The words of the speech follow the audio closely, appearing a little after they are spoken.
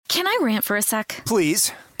Can I rant for a sec?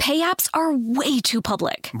 Please. Pay apps are way too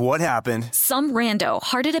public. What happened? Some rando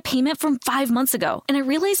hearted a payment from 5 months ago, and I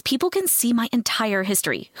realized people can see my entire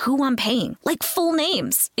history, who I'm paying, like full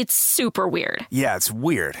names. It's super weird. Yeah, it's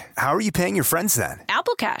weird. How are you paying your friends then?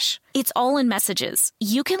 Apple Cash. It's all in messages.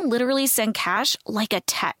 You can literally send cash like a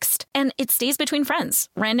text, and it stays between friends.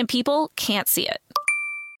 Random people can't see it.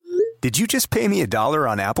 Did you just pay me $1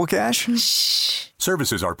 on Apple Cash? Shh.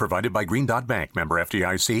 Services are provided by Green Dot Bank. Member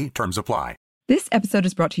FDIC. Terms apply. This episode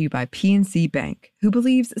is brought to you by PNC Bank, who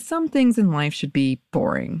believes some things in life should be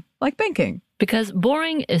boring, like banking. Because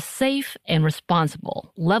boring is safe and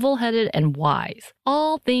responsible, level-headed and wise.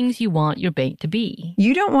 All things you want your bank to be.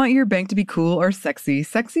 You don't want your bank to be cool or sexy.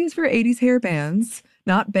 Sexy is for 80s hair bands,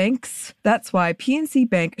 not banks. That's why PNC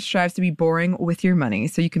Bank strives to be boring with your money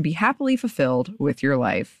so you can be happily fulfilled with your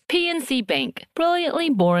life. PNC Bank,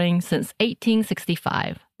 brilliantly boring since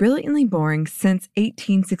 1865. Brilliantly Boring Since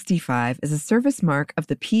 1865 is a service mark of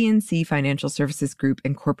the PNC Financial Services Group,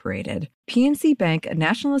 Incorporated. PNC Bank, a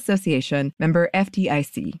National Association, member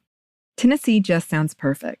FDIC. Tennessee just sounds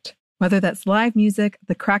perfect. Whether that's live music,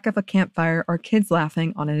 the crack of a campfire, or kids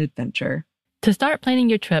laughing on an adventure. To start planning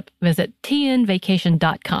your trip, visit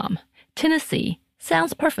tnvacation.com. Tennessee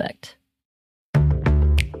sounds perfect.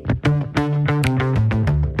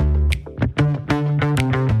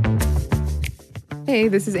 Hey,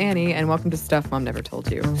 this is Annie, and welcome to Stuff Mom Never Told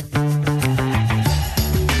You.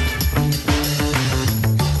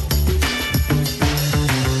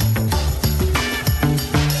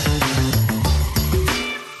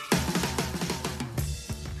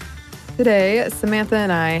 Today, Samantha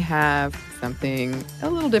and I have something a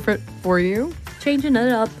little different for you. Changing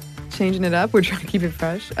it up. We're trying to keep it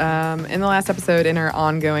fresh. In the last episode, in our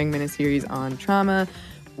ongoing miniseries on trauma,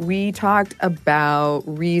 we talked about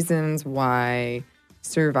reasons why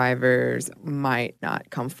survivors might not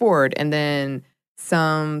come forward, and then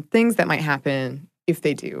some things that might happen if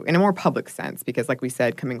they do, in a more public sense, because like we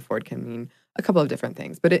said, coming forward can mean a couple of different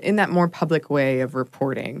things, but in that more public way of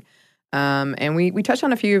reporting. And we touched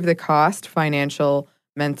on a few of the cost, financial,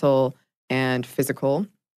 mental, and physical.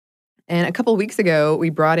 And a couple of weeks ago, we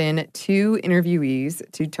brought in 2 interviewees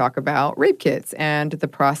to talk about rape kits and the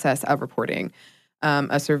process of reporting,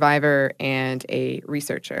 a survivor and a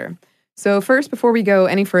researcher. So first, before we go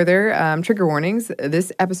any further, trigger warnings.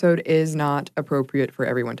 This episode is not appropriate for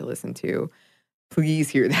everyone to listen to. Please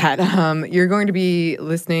hear that. You're going to be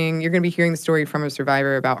hearing the story from a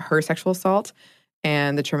survivor about her sexual assault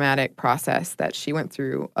and the traumatic process that she went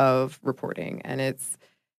through of reporting. And it's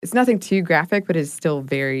nothing too graphic, but it's still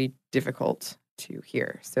very difficult to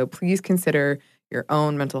hear. So please consider your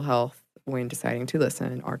own mental health when deciding to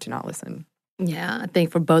listen or to not listen. Yeah, I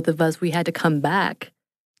think for both of us, we had to come back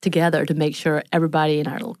together to make sure everybody in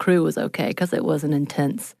our little crew was okay, because it was an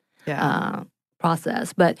intense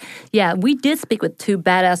process. But yeah, we did speak with 2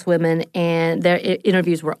 badass women, and their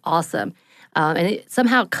interviews were awesome. And it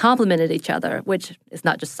somehow complemented each other, which is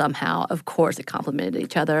not just somehow. Of course, it complemented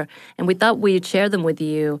each other. And we thought we'd share them with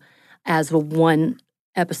you as one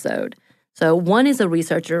episode. So one is a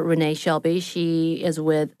researcher, Renee Shelby. She is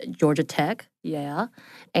with Georgia Tech,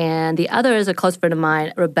 and the other is a close friend of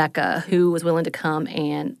mine, Rebecca, who was willing to come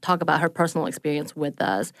and talk about her personal experience with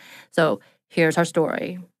us. So here's her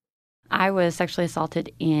story. I was sexually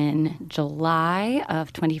assaulted in July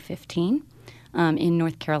of 2015 in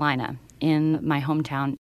North Carolina, in my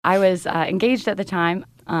hometown. I was engaged at the time.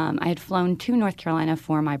 I had flown to North Carolina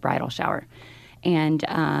for my bridal shower. And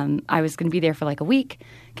I was going to be there for like a week,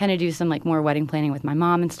 kind of do some like more wedding planning with my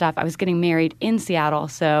mom and stuff. I was getting married in Seattle,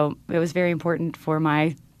 so it was very important for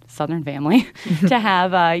my Southern family to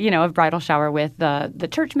have, a bridal shower with the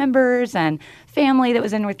church members and family that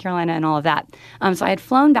was in North Carolina and all of that. So I had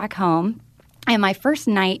flown back home, and my first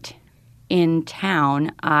night in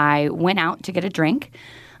town, I went out to get a drink.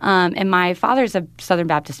 And my father's a Southern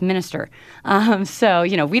Baptist minister. So,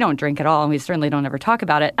 we don't drink at all, and we certainly don't ever talk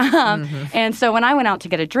about it. And so when I went out to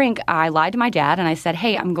get a drink, I lied to my dad, and I said,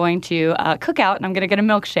 hey, I'm going to cook out, and I'm going to get a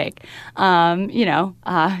milkshake,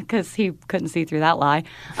 because he couldn't see through that lie.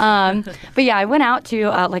 But yeah, I went out to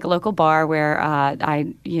like a local bar where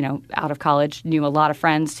I, out of college, knew a lot of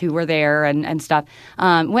friends who were there and stuff.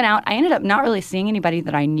 Went out. I ended up not really seeing anybody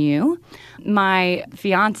that I knew. My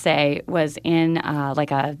fiance was in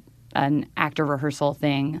an actor rehearsal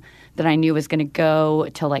thing that I knew was going to go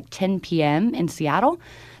till like 10 p.m. in Seattle.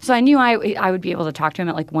 So I knew I would be able to talk to him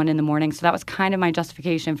at like 1 a.m. So that was kind of my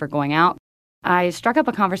justification for going out. I struck up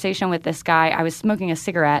a conversation with this guy. I was smoking a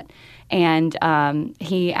cigarette, and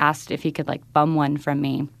he asked if he could like bum one from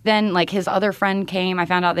me. Then like his other friend came. I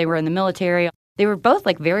found out they were in the military. They were both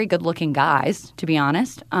like very good-looking guys, to be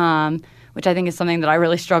honest, which I think is something that I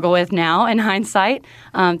really struggle with now in hindsight,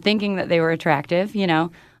 thinking that they were attractive, you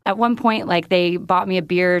know. At one point, like, they bought me a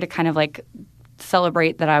beer to kind of like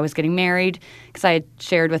celebrate that I was getting married, because I had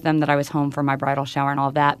shared with them that I was home for my bridal shower and all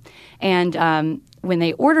of that. And when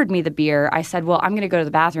they ordered me the beer, I said, well, I'm going to go to the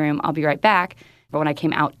bathroom. I'll be right back. But when I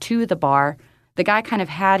came out to the bar, the guy kind of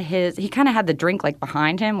had the drink like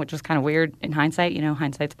behind him, which was kind of weird in hindsight, you know,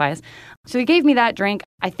 hindsight's bias. So he gave me that drink.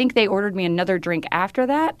 I think they ordered me another drink after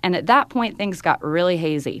that. And at that point, things got really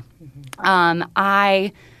hazy.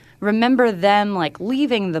 I remember them like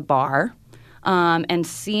leaving the bar and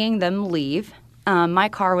seeing them leave. My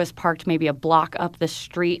car was parked maybe a block up the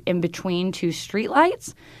street in between two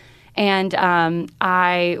streetlights. And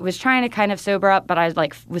I was trying to kind of sober up, but I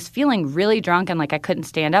like was feeling really drunk and like I couldn't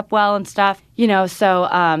stand up well and stuff, you know. So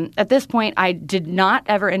at this point, I did not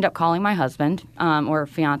ever end up calling my husband or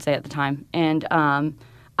fiance at the time. And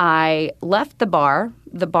I left the bar.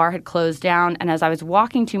 The bar had closed down. And as I was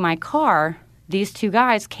walking to my car, these two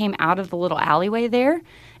guys came out of the little alleyway there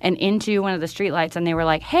and into one of the streetlights. And they were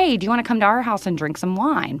like, hey, do you want to come to our house and drink some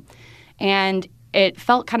wine? And it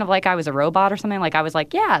felt kind of like I was a robot or something. Like I was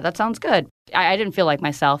like, yeah, that sounds good. I didn't feel like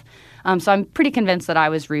myself. So I'm pretty convinced that I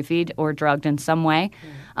was roofied or drugged in some way.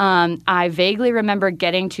 I vaguely remember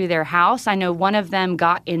getting to their house. I know one of them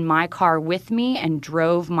got in my car with me and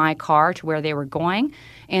drove my car to where they were going.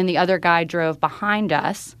 And the other guy drove behind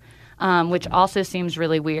us, which also seems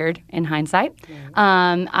really weird in hindsight.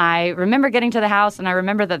 I remember getting to the house, and I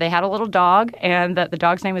remember that they had a little dog, and that the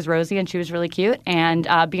dog's name was Rosie, and she was really cute. And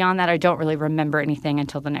beyond that, I don't really remember anything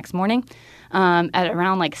until the next morning. At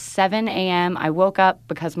around like 7 a.m., I woke up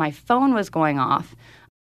because my phone was going off,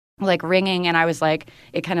 like ringing, and I was like,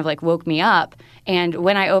 it kind of like woke me up. And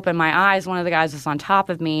when I opened my eyes, one of the guys was on top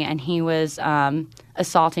of me, and he was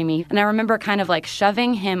assaulting me. And I remember kind of like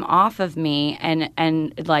shoving him off of me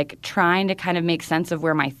and like trying to kind of make sense of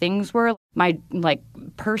where my things were. My like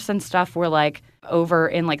purse and stuff were like over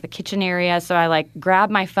in like the kitchen area. So I like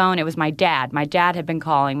grabbed my phone. It was my dad. My dad had been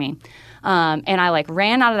calling me. And I like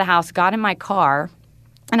ran out of the house, got in my car,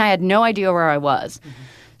 and I had no idea where I was.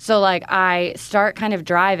 So like I start kind of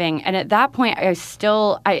driving, and at that point I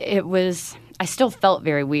still felt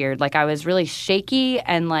very weird. Like I was really shaky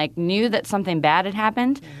and like knew that something bad had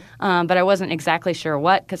happened, but I wasn't exactly sure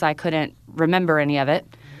what, because I couldn't remember any of it.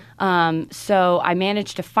 So I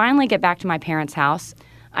managed to finally get back to my parents' house.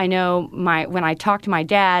 I know when I talked to my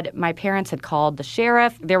dad, my parents had called the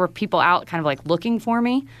sheriff. There were people out kind of like looking for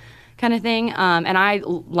me, kind of thing. And I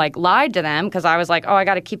like lied to them because I was like, oh, I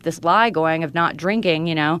got to keep this lie going of not drinking,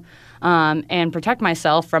 you know, and protect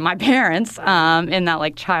myself from my parents in that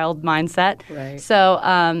like child mindset. Right. So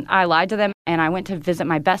I lied to them, and I went to visit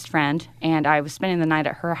my best friend, and I was spending the night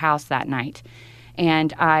at her house that night.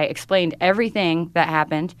 And I explained everything that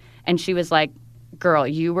happened, and she was like, girl,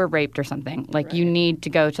 you were raped or something. Like, right. You need to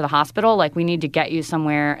go to the hospital. Like, we need to get you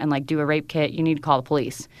somewhere and like do a rape kit. You need to call the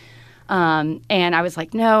police. And I was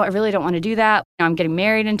like, no, I really don't want to do that. I'm getting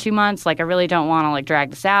married in 2 months. Like, I really don't want to like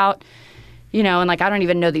drag this out, you know, and like, I don't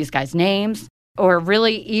even know these guys' names or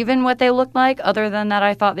really even what they looked like, other than that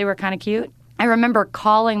I thought they were kind of cute. I remember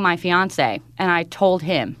calling my fiance, and I told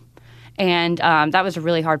him, and that was a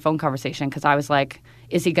really hard phone conversation, because I was like,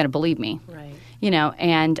 is he going to believe me? Right. You know,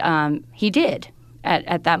 and he did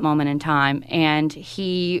at that moment in time. And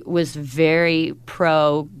he was very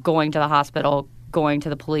pro going to the hospital, going to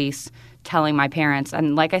the police, telling my parents.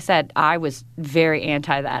 And like I said, I was very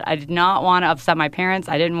anti that. I did not want to upset my parents.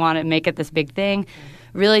 I didn't want to make it this big thing.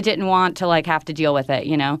 Really didn't want to like have to deal with it,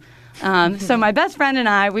 you know. So my best friend and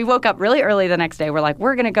I, we woke up really early the next day. We're like,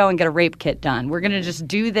 we're going to go and get a rape kit done. We're going to just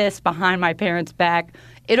do this behind my parents' back.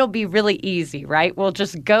 It'll be really easy, right? We'll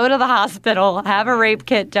just go to the hospital, have a rape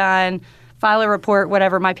kit done, file a report,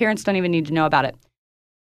 whatever. My parents don't even need to know about it.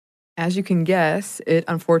 As you can guess, it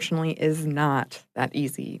unfortunately is not that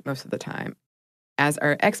easy most of the time, as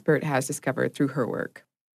our expert has discovered through her work.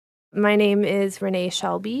 My name is Renee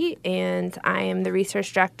Shelby, and I am the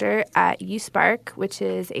research director at USpark, which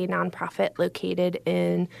is a nonprofit located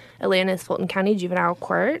in Atlanta's Fulton County Juvenile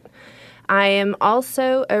Court. I am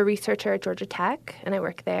also a researcher at Georgia Tech, and I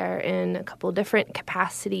work there in a couple of different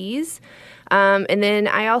capacities. And then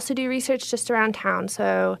I also do research just around town.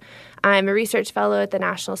 So I'm a research fellow at the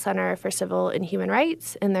National Center for Civil and Human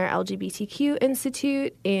Rights in their LGBTQ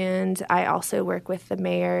Institute, and I also work with the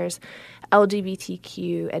mayor's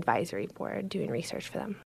LGBTQ advisory board doing research for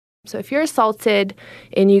them. So if you're assaulted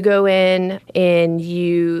and you go in and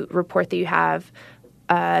you report that you have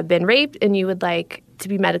been raped and you would like to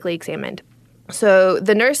be medically examined, So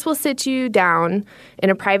the nurse will sit you down in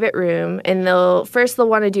a private room, and they'll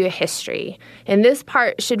want to do a history. And this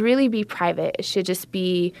part should really be private. It should just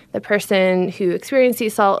be the person who experienced the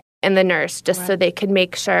assault and the nurse, just so they can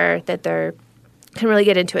make sure that they can really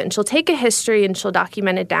get into it. And she'll take a history and she'll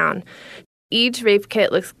document it down. Each rape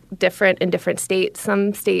kit looks different in different states.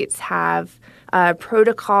 Some states have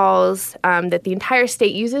protocols that the entire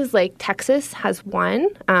state uses, like Texas has one,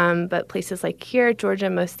 but places like here, Georgia,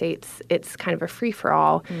 most states, it's kind of a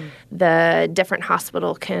free-for-all. The different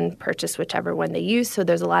hospital can purchase whichever one they use, so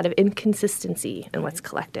there's a lot of inconsistency in what's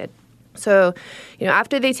collected. So,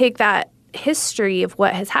 after they take that history of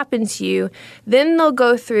what has happened to you, then they'll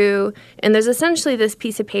go through, and there's essentially this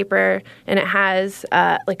piece of paper, and it has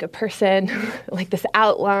like a person, like this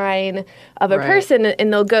outline of a person,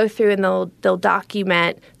 and they'll go through and they'll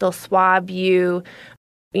document, they'll swab you,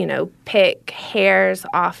 pick hairs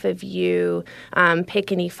off of you,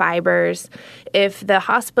 pick any fibers. If the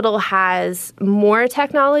hospital has more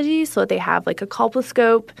technology, so they have like a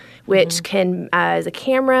colposcope, which can is a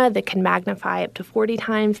camera that can magnify up to 40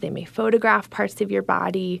 times. They may photograph parts of your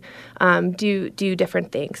body, do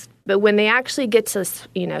different things. But when they actually get to,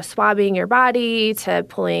 swabbing your body, to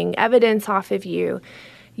pulling evidence off of you,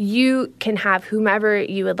 you can have whomever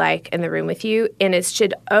you would like in the room with you, and it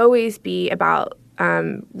should always be about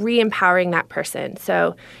re-empowering that person.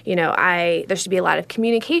 So, there should be a lot of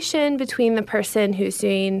communication between the person who's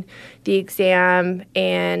doing the exam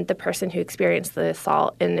and the person who experienced the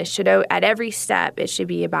assault. And it should, at every step, it should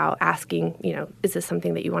be about asking, is this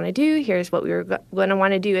something that you want to do? Here's what we were going to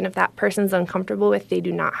want to do. And if that person's uncomfortable with, they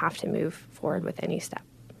do not have to move forward with any step.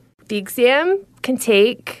 The exam can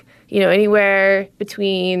take, anywhere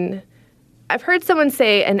between, I've heard someone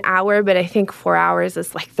say an hour, but I think 4 hours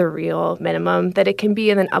is like the real minimum that it can be,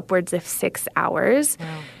 and then upwards of 6 hours.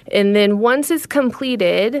 Wow. And then once it's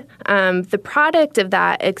completed, the product of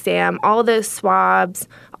that exam, all those swabs,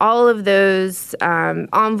 all of those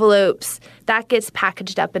envelopes, that gets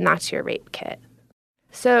packaged up, and that's your rape kit.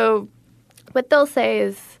 So what they'll say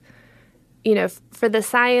is, for the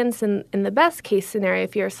science and in the best case scenario,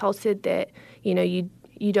 if you're assaulted, that,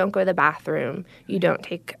 you don't go to the bathroom, you don't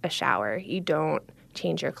take a shower, you don't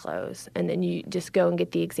change your clothes, and then you just go and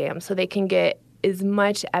get the exam. So they can get as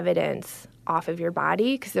much evidence off of your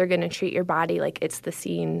body, because they're going to treat your body like it's the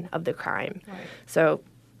scene of the crime. Right. So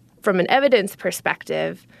from an evidence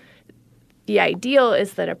perspective, the ideal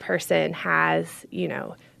is that a person has,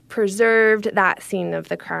 preserved that scene of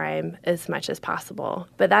the crime as much as possible.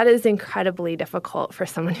 But that is incredibly difficult for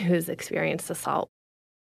someone who's experienced assault.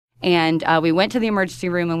 And we went to the emergency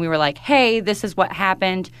room and we were like, hey, this is what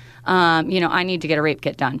happened. I need to get a rape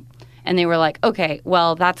kit done. And they were like, okay,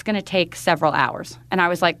 well, that's going to take several hours. And I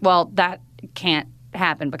was like, well, that can't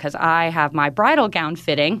happen because I have my bridal gown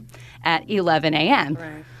fitting at 11 a.m.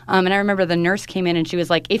 Right. And I remember the nurse came in and she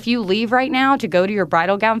was like, if you leave right now to go to your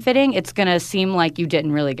bridal gown fitting, it's going to seem like you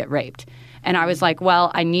didn't really get raped. And I was like,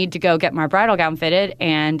 well, I need to go get my bridal gown fitted.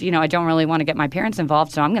 And, I don't really want to get my parents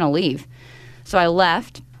involved, so I'm going to leave. So I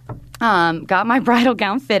left. Got my bridal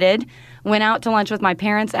gown fitted, went out to lunch with my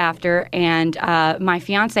parents after, and my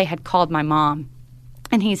fiance had called my mom.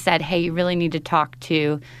 And he said, hey, you really need to talk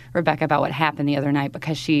to Rebecca about what happened the other night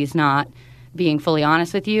because she's not being fully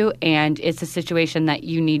honest with you, and it's a situation that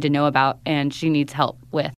you need to know about and she needs help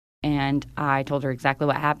with. And I told her exactly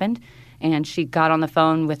what happened, and she got on the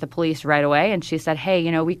phone with the police right away, and she said,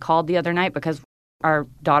 hey, we called the other night because our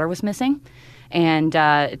daughter was missing. And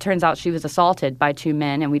it turns out she was assaulted by two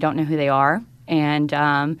men, and we don't know who they are.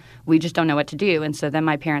 And we just don't know what to do. And so then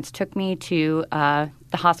my parents took me to the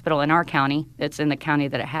hospital in our county. It's in the county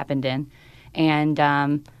that it happened in.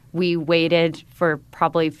 And we waited for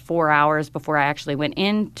probably 4 hours before I actually went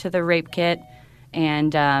into the rape kit.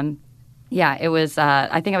 And, it was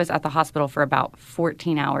I think I was at the hospital for about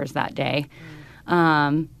 14 hours that day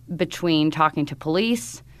between talking to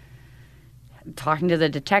police, talking to the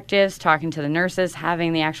detectives, talking to the nurses,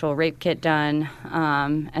 having the actual rape kit done,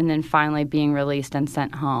 and then finally being released and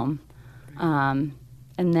sent home. And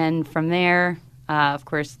then from there, of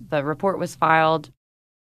course, the report was filed.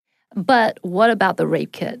 But what about the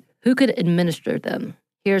rape kit? Who could administer them?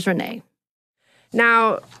 Here's Renee.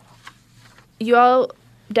 Now, you all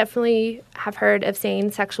definitely have heard of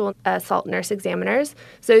SANE sexual assault nurse examiners.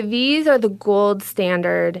 So these are the gold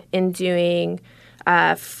standard in doing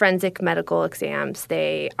forensic medical exams.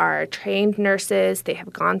 They are trained nurses. They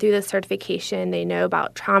have gone through the certification. They know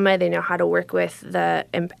about trauma. They know how to work with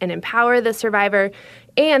and empower the survivor.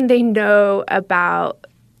 And they know about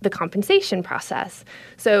the compensation process.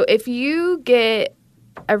 So if you get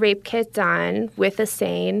a rape kit done with a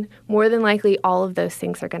SANE, more than likely all of those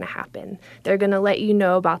things are going to happen. They're going to let you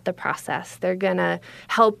know about the process. They're going to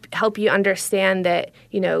help you understand that,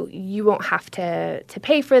 you won't have to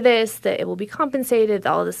pay for this, that it will be compensated,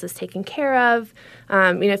 that all this is taken care of.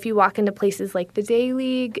 If you walk into places like the Day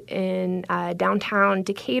League in downtown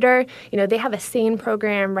Decatur, they have a SANE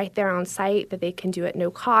program right there on site that they can do at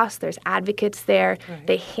no cost. There's advocates there. Right.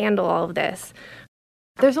 They handle all of this.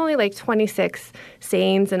 There's only like 26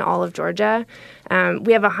 SANEs in all of Georgia.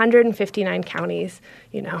 We have 159 counties.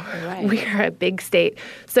 Right. We are a big state.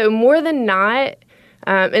 So more than not,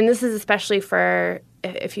 and this is especially for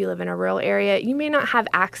if you live in a rural area, you may not have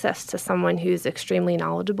access to someone who's extremely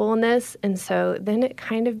knowledgeable in this. And so then it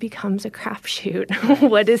kind of becomes a crapshoot.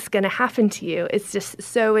 What is going to happen to you? It's just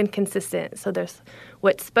so inconsistent. So there's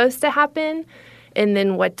what's supposed to happen and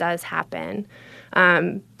then what does happen.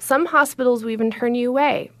 Some hospitals will even turn you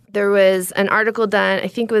away. There was an article done, I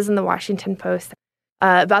think it was in the Washington Post,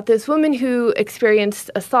 about this woman who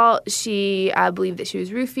experienced assault. She believed that she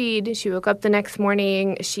was roofied. She woke up the next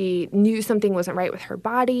morning. She knew something wasn't right with her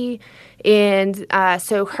body. And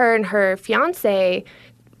so her and her fiancé,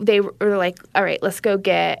 they were like, all right, let's go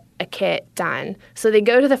get a kit done. So they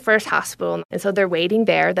go to the first hospital, and so they're waiting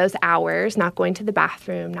there those hours, not going to the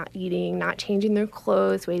bathroom, not eating, not changing their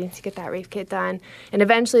clothes, waiting to get that rape kit done. And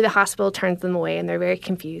eventually the hospital turns them away, and they're very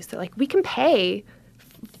confused. They're like, we can pay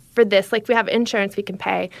for this. Like, we have insurance, we can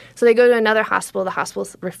pay. So they go to another hospital. The hospital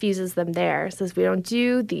refuses them there, says, we don't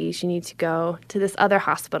do these. You need to go to this other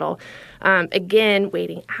hospital. Again,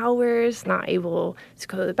 waiting hours, not able to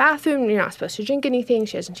go to the bathroom. You're not supposed to drink anything.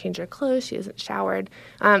 She hasn't changed her clothes. She hasn't showered.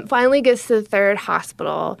 Finally gets to the third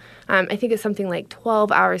hospital. I think it's something like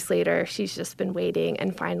 12 hours later. She's just been waiting,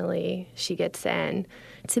 and finally she gets in.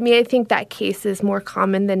 To me, I think that case is more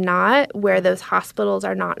common than not, where those hospitals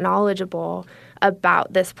are not knowledgeable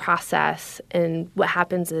about this process, and what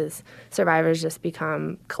happens is survivors just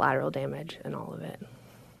become collateral damage in all of it.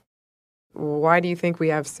 Why do you think we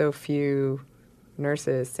have so few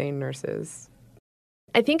nurses, SANE nurses?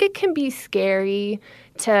 I think it can be scary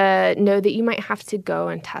to know that you might have to go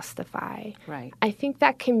and testify. Right. I think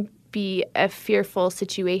that can be a fearful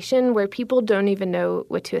situation where people don't even know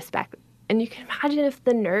what to expect. And you can imagine if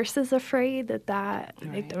the nurse is afraid that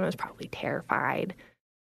victim is probably terrified.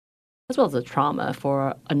 As well as the trauma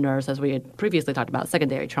for a nurse, as we had previously talked about,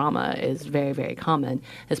 secondary trauma is very, very common,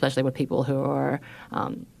 especially with people who are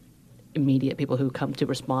immediate, people who come to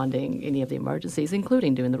responding any of the emergencies,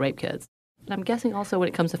 including doing the rape kits. And I'm guessing also when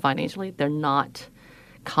it comes to financially, they're not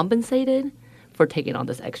compensated for taking on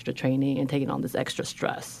this extra training and taking on this extra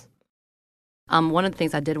stress. One of the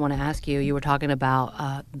things I did want to ask you, you were talking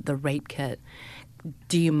about the rape kit.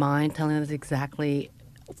 Do you mind telling us exactly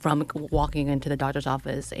from walking into the doctor's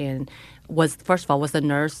office, and first of all, was the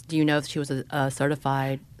nurse, do you know if she was a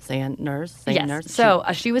certified SANE nurse? Yes. Nurse? So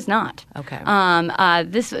she was not. Okay. And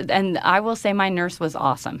I will say my nurse was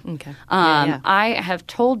awesome. Okay. I have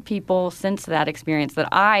told people since that experience that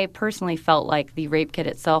I personally felt like the rape kit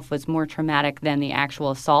itself was more traumatic than the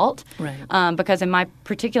actual assault. Right. Because in my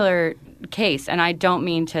particular case, and I don't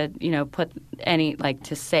mean to, put any,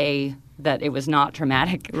 to say that it was not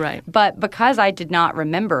traumatic. Right. But because I did not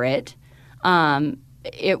remember it,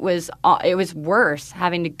 it was worse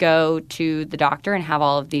having to go to the doctor and have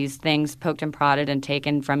all of these things poked and prodded and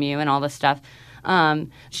taken from you and all this stuff.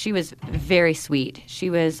 She was very sweet.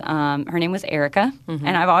 She was her name was Erica,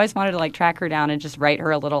 and I've always wanted to track her down and just write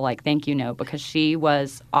her a little thank you note, because she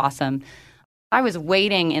was awesome. I was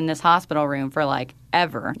waiting in this hospital room for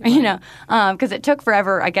ever, because it took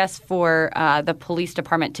forever, I guess, for the police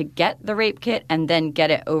department to get the rape kit and then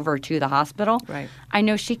get it over to the hospital. Right. I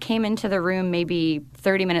know she came into the room maybe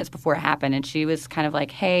 30 minutes before it happened, and she was kind of like,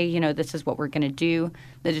 hey, this is what we're going to do.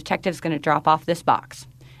 The detective's going to drop off this box,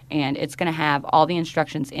 and it's going to have all the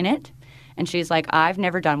instructions in it. And she's like, I've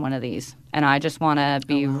never done one of these, and I just want to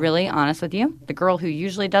be really honest with you. The girl who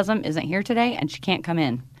usually does them isn't here today, and she can't come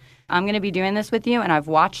in. I'm going to be doing this with you, and I've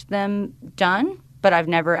watched them done, but I've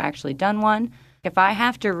never actually done one. If I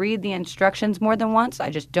have to read the instructions more than once, I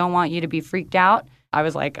just don't want you to be freaked out. I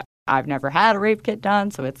was like, I've never had a rape kit done,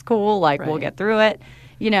 so it's cool. We'll get through it,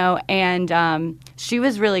 and she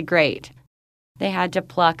was really great. They had to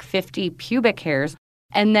pluck 50 pubic hairs.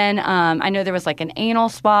 And then I know there was an anal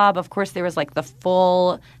swab. Of course, there was the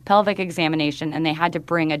full pelvic examination, and they had to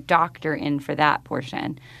bring a doctor in for that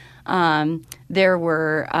portion. They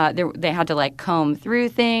had to comb through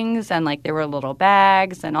things, and there were little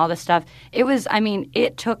bags and all this stuff. It was,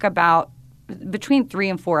 it took about between 3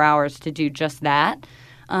 and 4 hours to do just that.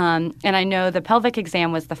 And I know the pelvic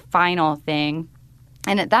exam was the final thing.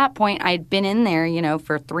 And at that point, I'd been in there,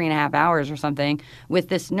 for 3.5 hours or something with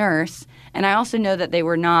this nurse. And I also know that they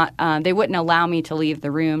were not, they wouldn't allow me to leave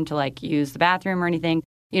the room to use the bathroom or anything,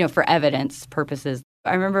 for evidence purposes.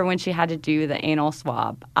 I remember when she had to do the anal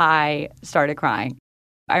swab, I started crying.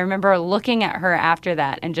 I remember looking at her after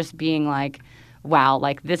that and just being like, wow,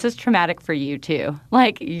 this is traumatic for you too.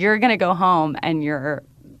 You're going to go home and your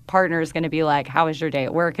partner is going to be like, how was your day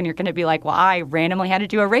at work? And you're going to be like, well, I randomly had to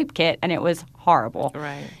do a rape kit and it was horrible.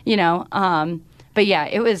 Right. But yeah,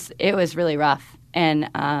 it was really rough. And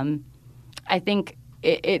I think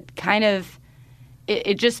it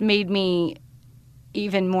just made me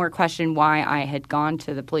even more question why I had gone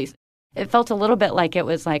to the police. It felt a little bit like it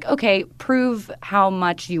was like, okay, prove how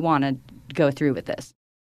much you want to go through with this.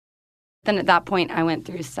 Then at that point, I went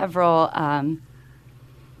through several,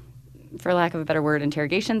 for lack of a better word,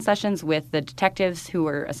 interrogation sessions with the detectives who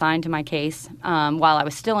were assigned to my case while I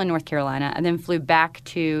was still in North Carolina, and then flew back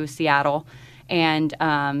to Seattle. And,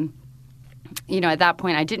 at that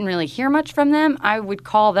point, I didn't really hear much from them. I would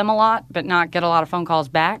call them a lot, but not get a lot of phone calls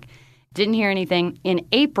back. Didn't hear anything. In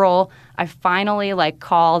April, I finally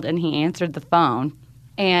called and he answered the phone.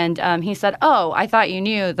 And he said, oh, I thought you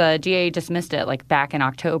knew the DA dismissed it back in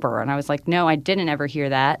October. And I was like, no, I didn't ever hear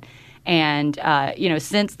that. And,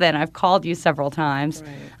 since then I've called you several times.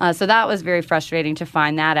 Right. So that was very frustrating to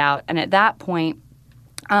find that out. And at that point,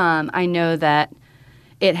 I know that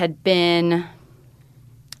it had been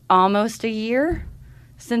almost a year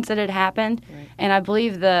since it had happened. Right. And I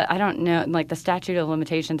believe I don't know, the statute of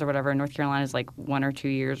limitations or whatever in North Carolina is 1 or 2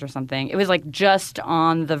 years or something. It was just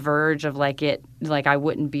on the verge of I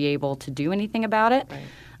wouldn't be able to do anything about it.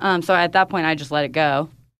 Right. So at that point, I just let it go.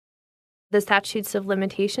 The statutes of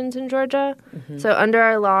limitations in Georgia. Mm-hmm. So under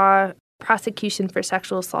our law, prosecution for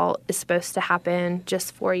sexual assault is supposed to happen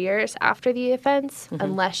just 4 years after the offense, mm-hmm.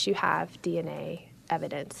 unless you have DNA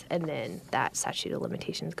evidence, and then that statute of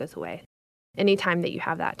limitations goes away. Anytime that you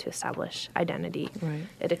have that to establish identity, right.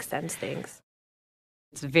 It extends things.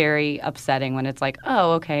 It's very upsetting when it's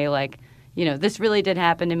oh, okay, this really did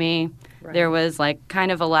happen to me. Right. There was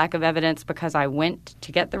kind of a lack of evidence because I went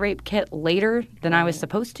to get the rape kit later than I was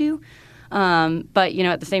supposed to. But,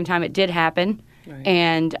 at the same time, it did happen. Right.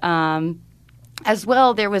 And as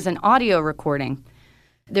well, there was an audio recording.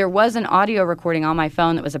 There was an audio recording on my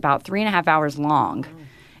phone that was about 3.5 hours long. Oh.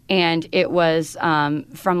 And it was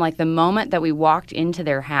from the moment that we walked into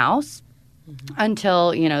their house mm-hmm.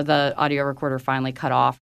 until, the audio recorder finally cut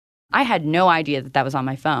off. I had no idea that was on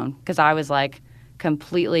my phone because I was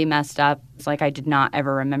completely messed up. It's I did not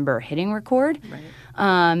ever remember hitting record. Right.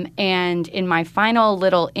 And in my final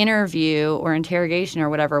little interview or interrogation or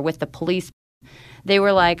whatever with the police, they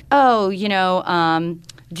were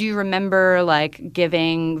do you remember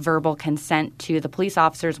giving verbal consent to the police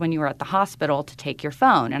officers when you were at the hospital to take your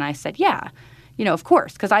phone? And I said, yeah, of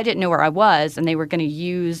course, because I didn't know where I was and they were going to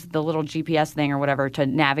use the little GPS thing or whatever to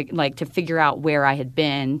navigate, to figure out where I had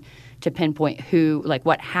been, to pinpoint who,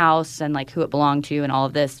 what house and who it belonged to and all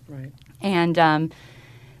of this. Right. And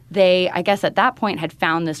they, I guess at that point, had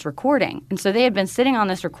found this recording. And so they had been sitting on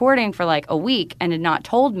this recording for a week and had not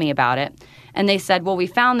told me about it. And they said, well, we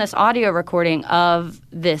found this audio recording of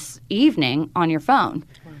this evening on your phone.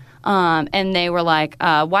 And they were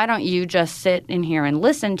why don't you just sit in here and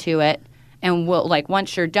listen to it? And we'll,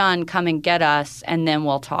 once you're done, come and get us, and then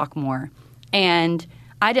we'll talk more. And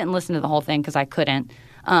I didn't listen to the whole thing because I couldn't.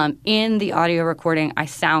 In the audio recording, I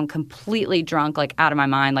sound completely drunk, out of my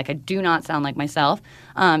mind. I do not sound like myself.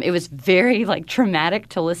 It was very, traumatic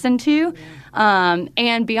to listen to. Yeah.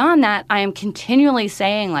 And beyond that, I am continually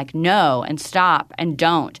saying, no and stop and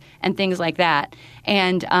don't and things like that.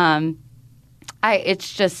 And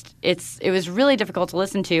it was really difficult to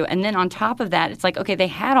listen to. And then on top of that, it's okay, they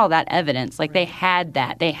had all that evidence. Right. They had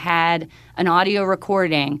that. They had an audio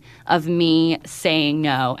recording of me saying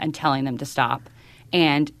no and telling them to stop.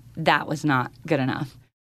 And that was not good enough.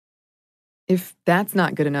 If that's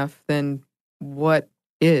not good enough, then what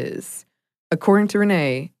is? According to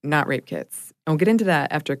Renee, not rape kits. And we'll get into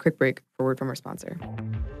that after a quick break for a word from our sponsor.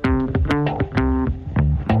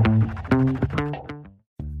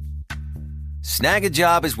 Snag a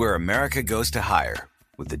Job is where America goes to hire,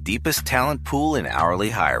 with the deepest talent pool in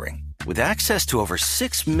hourly hiring. With access to over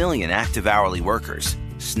 6 million active hourly workers,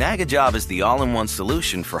 Snag a Job is the all-in-one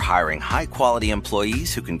solution for hiring high-quality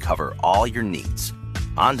employees who can cover all your needs.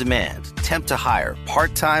 On demand, temp to hire,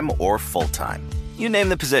 part-time or full-time. You name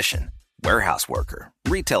the position. Warehouse worker,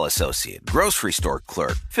 retail associate, grocery store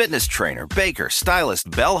clerk, fitness trainer, baker,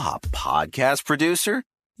 stylist, bellhop, podcast producer.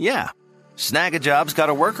 Yeah, Snag a Job's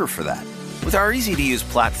got a worker for that. With our easy-to-use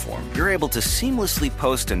platform, you're able to seamlessly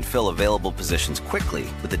post and fill available positions quickly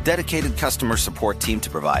with a dedicated customer support team to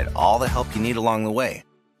provide all the help you need along the way.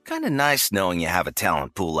 Kind of nice knowing you have a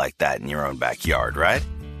talent pool like that in your own backyard, right?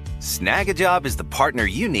 Snagajob is the partner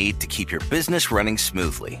you need to keep your business running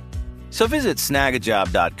smoothly. So visit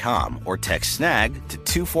snagajob.com or text snag to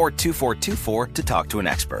 242424 to talk to an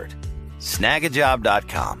expert.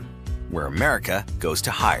 Snagajob.com, where America goes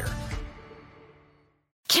to hire.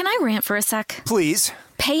 Can I rant for a sec? Please.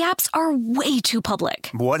 Pay apps are way too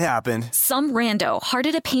public. What happened? Some rando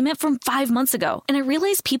hearted a payment from 5 months ago, and I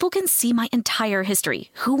realized people can see my entire history,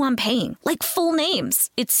 who I'm paying, like full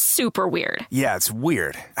names. It's super weird. Yeah, it's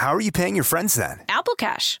weird. How are you paying your friends then? Apple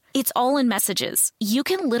Cash. It's all in messages. You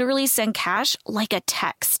can literally send cash like a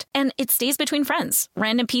text, and it stays between friends.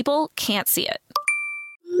 Random people can't see it.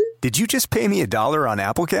 Did you just pay me $1 on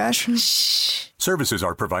Apple Cash? Shh. Services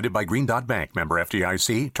are provided by Green Dot Bank. Member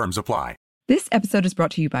FDIC. Terms apply. This episode is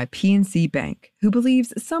brought to you by PNC Bank, who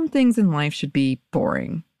believes some things in life should be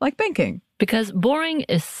boring, like banking. Because boring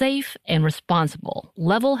is safe and responsible,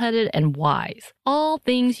 level-headed and wise. All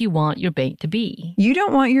things you want your bank to be. You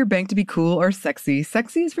don't want your bank to be cool or sexy.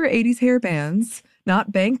 Sexy is for 80s hair bands,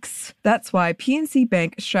 not banks. That's why PNC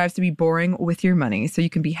Bank strives to be boring with your money so you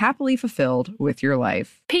can be happily fulfilled with your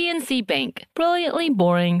life. PNC Bank, brilliantly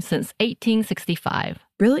boring since 1865.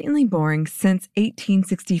 Brilliantly Boring Since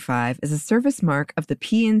 1865 is a service mark of the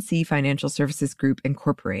PNC Financial Services Group,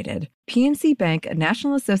 Incorporated. PNC Bank, a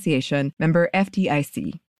National Association, member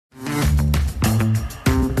FDIC.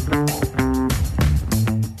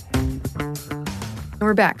 And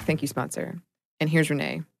we're back. Thank you, sponsor. And here's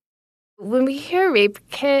Renee. When we hear rape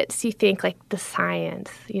kits, you think like the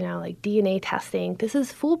science, like DNA testing. This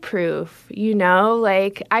is foolproof,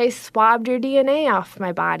 like I swabbed your DNA off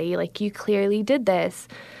my body, like you clearly did this.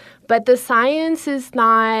 But the science is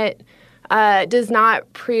not, does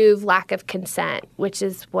not prove lack of consent, which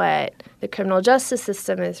is what the criminal justice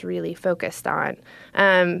system is really focused on.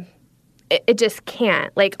 It just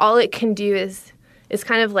can't. Like all it can do is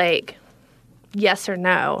kind of like yes or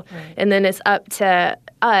no. Right. And then it's up to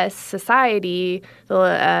us, society,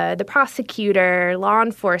 the prosecutor, law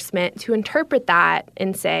enforcement, to interpret that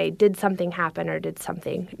and say, did something happen or did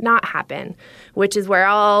something not happen? Which is where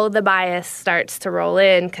all the bias starts to roll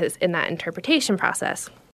in because in that interpretation process.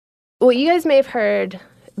 Well, you guys may have heard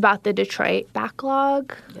about the Detroit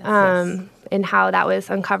backlog and how that was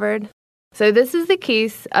uncovered. So this is the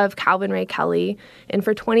case of Calvin Ray Kelly. And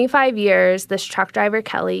for 25 years, this truck driver,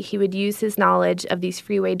 Kelly, he would use his knowledge of these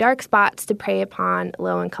freeway dark spots to prey upon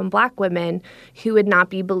low-income Black women who would not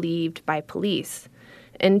be believed by police.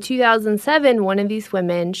 In 2007, one of these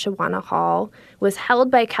women, Shawana Hall, was held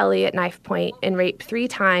by Kelly at knife point and raped 3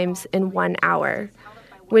 times in 1 hour.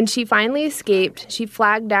 When she finally escaped, she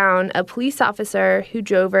flagged down a police officer who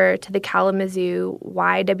drove her to the Kalamazoo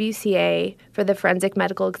YWCA for the forensic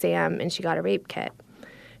medical exam, and she got a rape kit.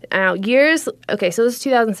 So this is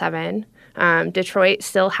 2007. Detroit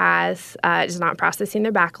still is not processing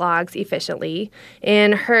their backlogs efficiently,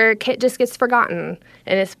 and her kit just gets forgotten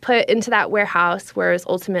and is put into that warehouse where it was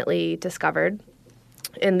ultimately discovered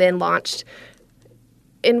and then launched.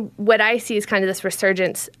 And what I see is kind of this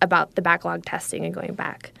resurgence about the backlog testing and going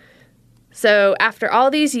back. So after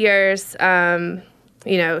all these years,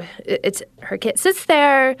 it's her kit sits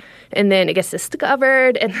there, and then it gets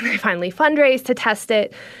discovered, and then they finally fundraise to test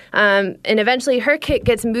it. And eventually her kit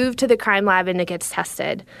gets moved to the crime lab, and it gets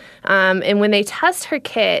tested. And when they test her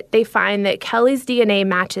kit, they find that Kelly's DNA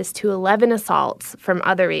matches to 11 assaults from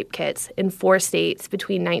other rape kits in 4 states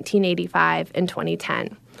between 1985 and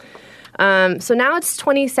 2010. So now it's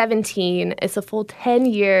 2017. It's a full 10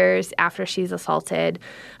 years after she's assaulted,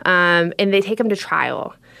 and they take him to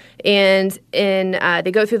trial. And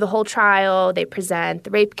they go through the whole trial. They present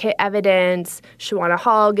the rape kit evidence. Shawana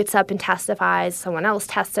Hall gets up and testifies. Someone else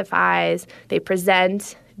testifies. They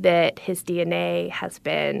present that his DNA has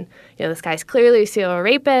been, this guy's clearly a serial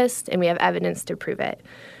rapist, and we have evidence to prove it.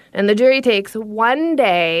 And the jury takes 1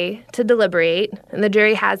 day to deliberate, and the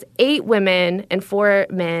jury has 8 women and 4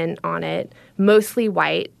 men on it, mostly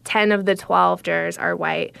white. 10 of the 12 jurors are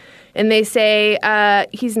white. And they say,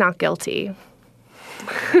 he's not guilty.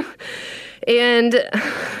 And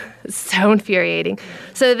it's so infuriating.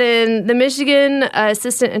 So then the Michigan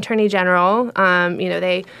Assistant Attorney General,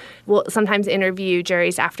 they will sometimes interview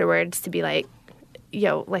juries afterwards to be like,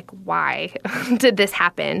 why did this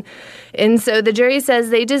happen? And so the jury says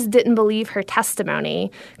they just didn't believe her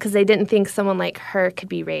testimony because they didn't think someone like her could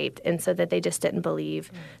be raped, and so that they just didn't believe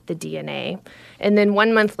the DNA. And then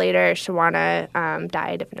 1 month later, Shawana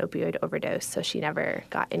died of an opioid overdose, so she never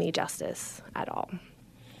got any justice at all.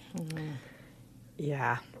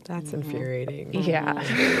 Yeah, that's infuriating. Yeah.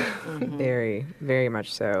 Very, very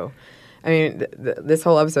much so. I mean, this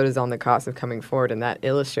whole episode is on the cost of coming forward, and that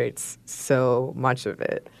illustrates so much of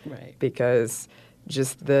it. Right. Because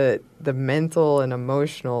just the mental and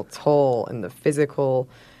emotional toll and the physical,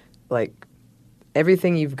 like,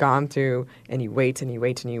 everything you've gone through, and you wait and you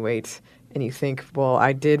wait and you wait, and you think, well,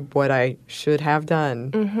 I did what I should have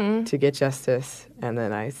done to get justice, and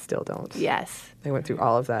then I still don't. Yes. I went through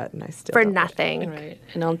all of that, and I still For don't. nothing. Right.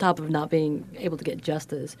 And on top of not being able to get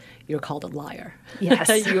justice, you're called a liar.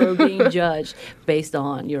 Yes. You're being judged based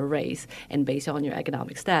on your race and based on your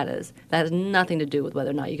economic status. That has nothing to do with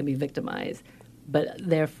whether or not you can be victimized. But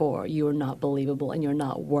therefore, you are not believable and you're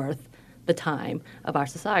not worth the time of our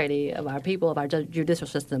society, of our people, of our judicial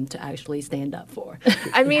system to actually stand up for.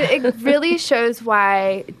 I mean, it really shows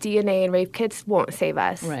why DNA and rape kits won't save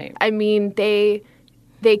us. Right. I mean, they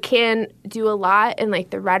can do a lot, and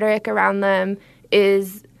like the rhetoric around them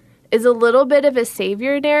is a little bit of a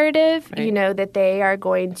savior narrative. Right. You know, that they are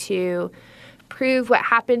going to prove what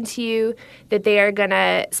happened to you, that they are going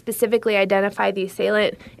to specifically identify the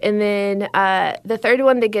assailant. And then the third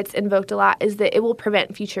one that gets invoked a lot is that it will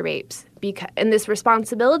prevent future rapes. And this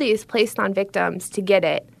responsibility is placed on victims to get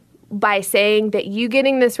it by saying that you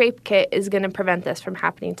getting this rape kit is going to prevent this from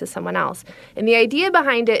happening to someone else. And the idea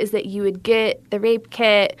behind it is that you would get the rape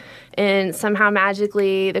kit and somehow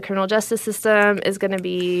magically the criminal justice system is going to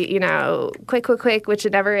be, you know, quick, which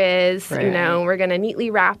it never is. Right. You know, we're going to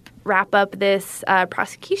neatly wrap up this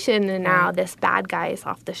prosecution and now this bad guy is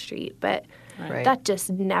off the street. But that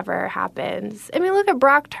just never happens. I mean, look at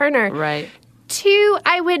Brock Turner. Right. 2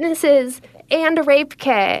 eyewitnesses and a rape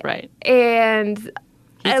kit. Right. And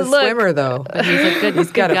He's a swimmer, though. But he's a good,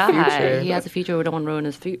 He's got good a guy. future. He has a future. We don't want to ruin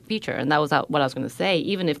his future. And that was what I was going to say.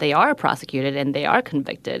 Even if they are prosecuted and they are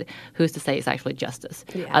convicted, who's to say it's actually justice?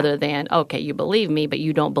 Yeah. Other than, okay, you believe me, but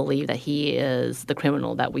you don't believe that he is the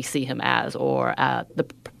criminal that we see him as or the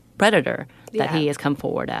predator that he has come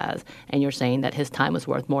forward as. And you're saying that his time was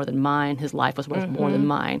worth more than mine, his life was worth more than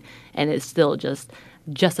mine. And it's still just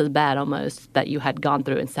as bad almost that you had gone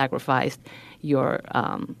through and sacrificed your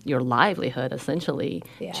livelihood essentially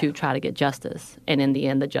to try to get justice, and in the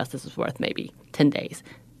end the justice is worth maybe 10 days,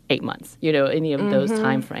 8 months, you know, any of those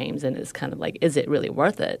time frames, and it's kind of like, is it really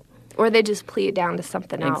worth it? Or they just plea it down to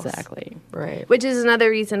something else. Exactly. Right. Which is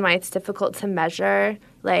another reason why it's difficult to measure,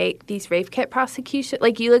 like, these rape kit prosecution.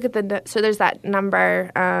 Like, you look at so there's that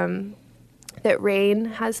number that RAINN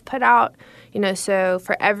has put out, you know, so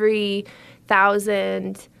for every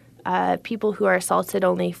 1,000 people who are assaulted,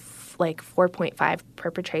 only like 4.5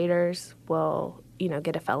 perpetrators will, you know,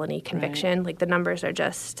 get a felony conviction. Right. Like, the numbers are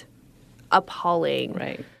just appalling.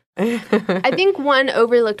 Right. I think one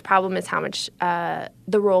overlooked problem is how much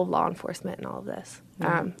the role of law enforcement in all of this.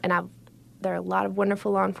 And there are a lot of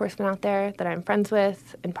wonderful law enforcement out there that I'm friends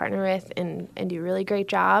with and partner with and do a really great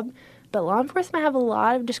job. But law enforcement have a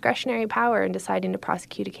lot of discretionary power in deciding to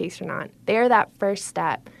prosecute a case or not. They are that first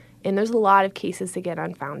step, and there's a lot of cases that get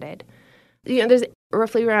unfounded. You know, there's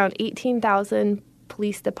roughly around 18,000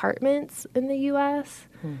 police departments in the U.S.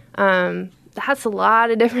 That's a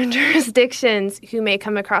lot of different jurisdictions who may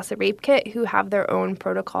come across a rape kit who have their own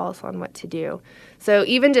protocols on what to do. So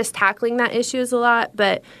even just tackling that issue is a lot,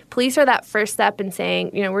 but police are that first step in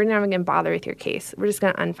saying, you know, we're never going to bother with your case. We're just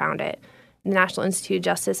going to unfound it. The National Institute of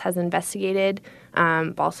Justice has investigated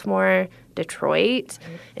Baltimore, Detroit,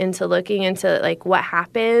 into looking into, like, what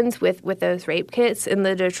happens with those rape kits. In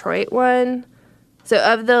the Detroit one, so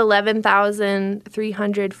of the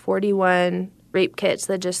 11,341 rape kits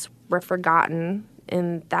that just were forgotten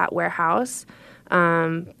in that warehouse,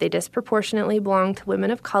 they disproportionately belong to women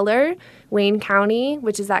of color. Wayne County,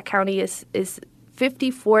 which is that county, is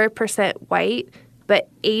 54% white, but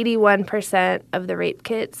 81% of the rape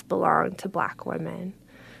kits belong to Black women.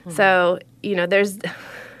 So, you know, there's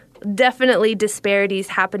definitely disparities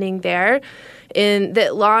happening there, in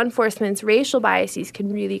that law enforcement's racial biases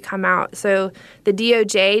can really come out. So the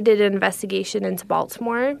DOJ did an investigation into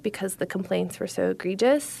Baltimore because the complaints were so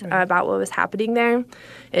egregious about what was happening there.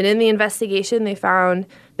 And in the investigation, they found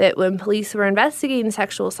that when police were investigating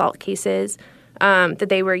sexual assault cases, that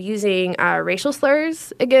they were using racial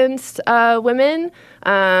slurs against women,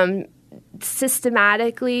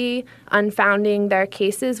 systematically unfounding their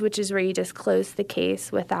cases, which is where you just close the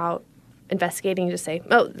case without investigating. You just say,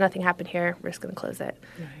 oh, nothing happened here, we're just going to close it.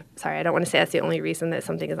 Right. Sorry, I don't want to say that's the only reason that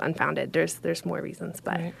something is unfounded. There's more reasons.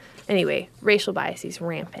 But anyway, racial bias is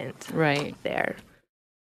rampant there.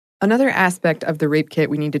 Another aspect of the rape kit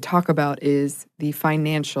we need to talk about is the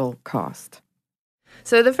financial cost.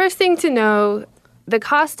 So the first thing to know the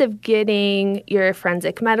cost of getting your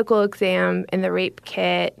forensic medical exam and the rape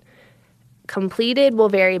kit completed will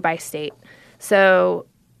vary by state. So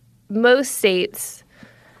most states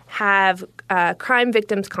have crime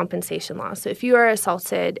victims compensation laws. So if you are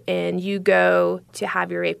assaulted and you go to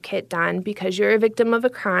have your rape kit done because you're a victim of a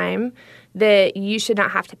crime, that you should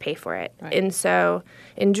not have to pay for it. Right. And so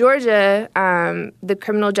in Georgia, the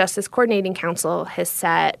Criminal Justice Coordinating Council has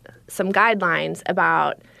set some guidelines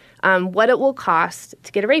about what it will cost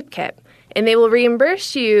to get a rape kit. And they will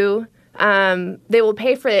reimburse you. They will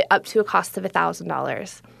pay for it up to a cost of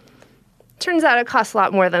 $1,000. Turns out it costs a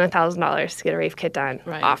lot more than $1,000 to get a rape kit done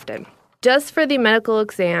often. Just for the medical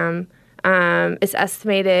exam, it's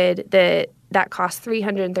estimated that costs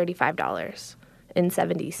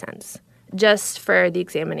 $335.70 just for the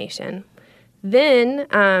examination. Then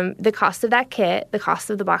the cost of that kit, the cost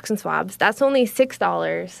of the box and swabs, that's only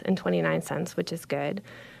 $6.29, which is good.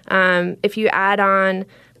 If you add on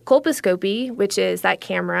colposcopy, which is that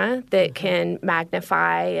camera that can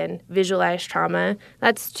magnify and visualize trauma,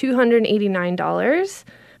 that's $289.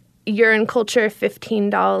 Urine culture,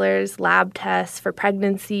 $15. Lab tests for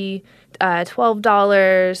pregnancy,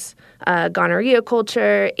 $12. Gonorrhea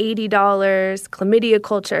culture, $80. Chlamydia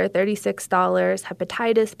culture, $36.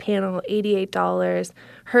 Hepatitis panel, $88.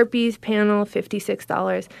 Herpes panel,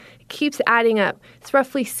 $56. It keeps adding up. It's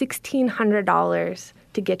roughly $1,600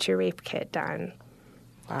 to get your rape kit done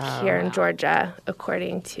here in Georgia,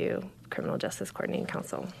 according to Criminal Justice Coordinating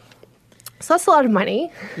Council. So that's a lot of money.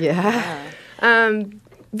 Yeah.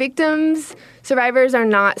 Victims, survivors are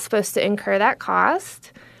not supposed to incur that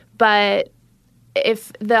cost, but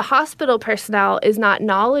if the hospital personnel is not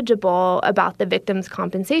knowledgeable about the victim's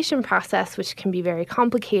compensation process, which can be very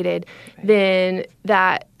complicated, then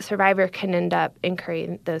that survivor can end up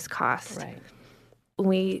incurring those costs. Right. When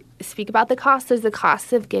we speak about the cost, there's the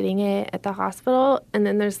cost of getting it at the hospital, and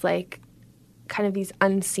then there's like kind of these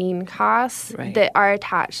unseen costs that are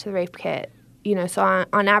attached to the rape kit. You know, so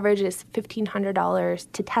on average, it's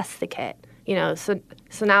 $1,500 to test the kit. You know, so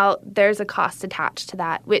now there's a cost attached to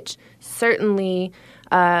that, which certainly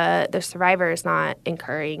the survivor is not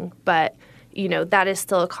incurring, but you know that is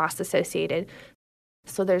still a cost associated.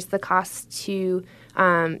 So there's the cost to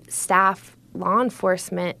staff law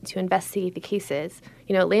enforcement to investigate the cases.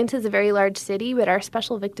 You know, Atlanta is a very large city, but our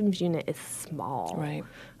special victims unit is small. Right.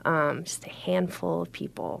 Just a handful of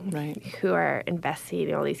people who are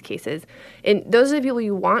investigating all these cases. And those are the people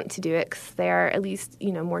you want to do it because they are at least,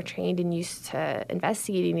 you know, more trained and used to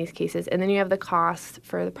investigating these cases. And then you have the cost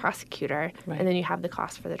for the prosecutor, and then you have the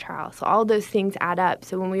cost for the trial. So all those things add up.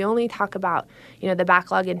 So when we only talk about, you know, the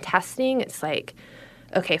backlog in testing, it's like,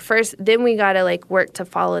 okay, first, then we got to like work to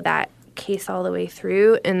follow that case all the way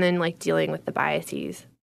through and then like dealing with the biases.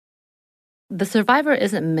 The survivor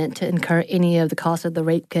isn't meant to incur any of the cost of the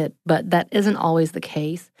rape kit, but that isn't always the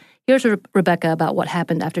case. Here's Rebecca about what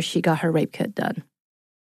happened after she got her rape kit done.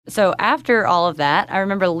 So after all of that, I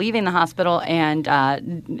remember leaving the hospital and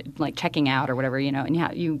like checking out or whatever, you know, and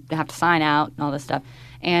you have to sign out and all this stuff.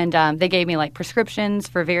 And they gave me like prescriptions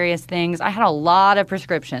for various things. I had a lot of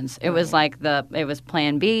prescriptions. It was like it was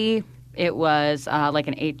Plan B. It was like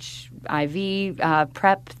an HIV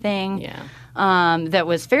PrEP thing. Yeah. That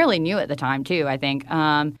was fairly new at the time too, I think.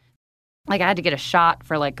 Like I had to get a shot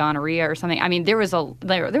for like gonorrhea or something. I mean, it was a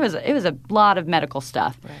lot of medical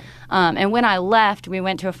stuff. Right. And when I left, we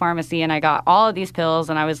went to a pharmacy and I got all of these pills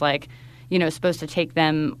and I was like, you know, supposed to take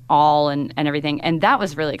them all and everything. And that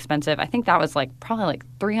was really expensive. I think that was like probably like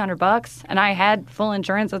 $300. And I had full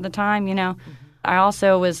insurance at the time, you know. Mm-hmm. I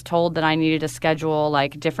also was told that I needed to schedule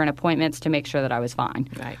like different appointments to make sure that I was fine.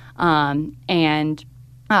 Right.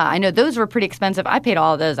 I know those were pretty expensive. I paid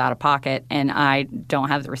all of those out of pocket, and I don't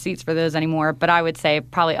have the receipts for those anymore. But I would say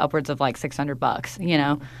probably upwards of like $600, you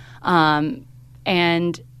know.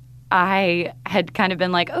 And I had kind of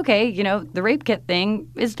been like, okay, you know, the rape kit thing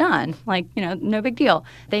is done. Like, you know, no big deal.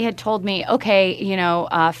 They had told me, okay, you know,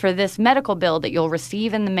 for this medical bill that you'll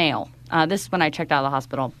receive in the mail. This is when I checked out of the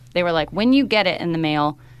hospital. They were like, when you get it in the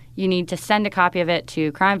mail, you need to send a copy of it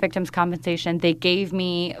to Crime Victims Compensation. They gave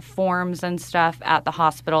me forms and stuff at the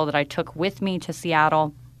hospital that I took with me to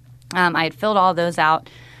Seattle. I had filled all those out.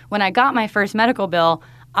 When I got my first medical bill,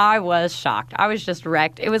 I was shocked. I was just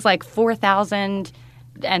wrecked. It was like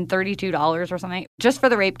 $4,032 or something just for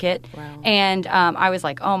the rape kit. Wow. And I was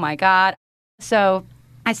like, oh, my God. So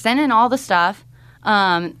I sent in all the stuff.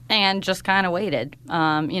 And just kind of waited,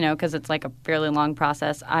 you know, because it's like a fairly long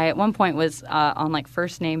process. I, at one point, was on like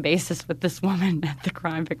first name basis with this woman at the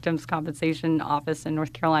Crime Victims Compensation office in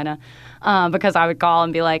North Carolina because I would call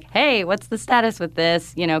and be like, hey, what's the status with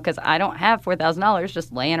this? You know, because I don't have $4,000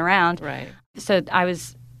 just laying around. Right. So I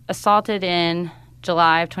was assaulted in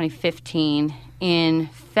July of 2015. In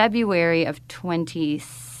February of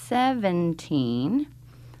 2017,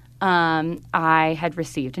 I had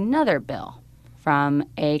received another bill from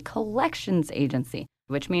a collections agency,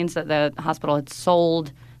 which means that the hospital had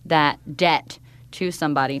sold that debt to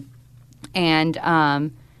somebody. And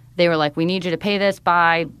they were like, we need you to pay this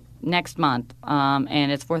by next month,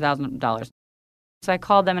 and it's $4,000. So I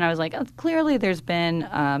called them and I was like, oh, clearly there's been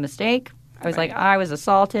a mistake. I was like, I was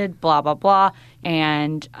assaulted, blah, blah, blah.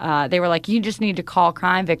 And they were like, you just need to call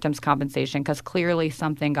Crime Victims Compensation because clearly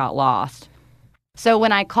something got lost. So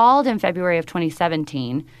when I called in February of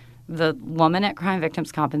 2017, the woman at Crime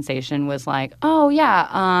Victims Compensation was like, oh, yeah,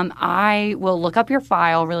 I will look up your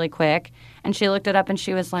file really quick. And she looked it up and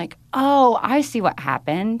she was like, oh, I see what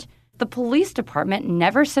happened. The police department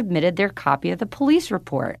never submitted their copy of the police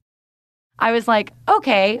report. I was like,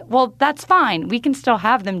 okay, well, that's fine. We can still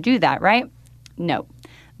have them do that, right? No.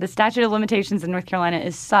 The statute of limitations in North Carolina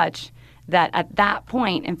is such that at that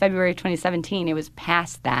point in February 2017, it was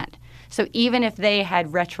past that. So even if they had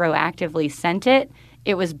retroactively sent it,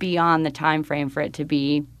 it was beyond the time frame for it to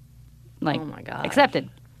be accepted.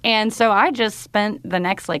 And so I just spent the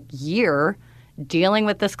next year dealing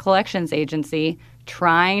with this collections agency,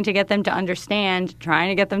 trying to get them to understand, trying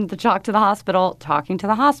to get them to talk to the hospital, talking to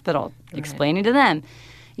the hospital, explaining to them.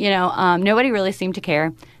 Nobody really seemed to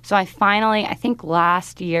care. So I finally, I think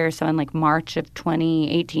last year, so in March of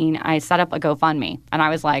 2018, I set up a GoFundMe. And I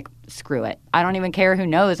was like, screw it. I don't even care who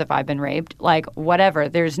knows if I've been raped. Whatever.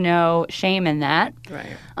 There's no shame in that.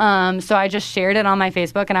 Right. So I just shared it on my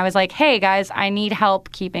Facebook. And I was like, hey, guys, I need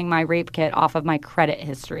help keeping my rape kit off of my credit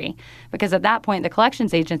history. Because at that point, the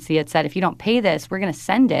collections agency had said, if you don't pay this, we're going to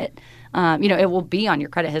send it. It will be on your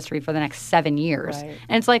credit history for the next 7 years. Right.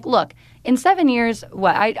 And it's like, look, in 7 years,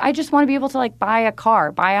 what? I just want to be able to buy a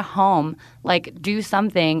car, buy a home, do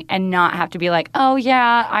something and not have to be like, oh,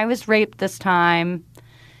 yeah, I was raped this time.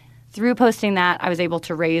 Through posting that, I was able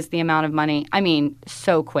to raise the amount of money. I mean,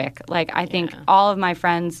 so quick. I think all of my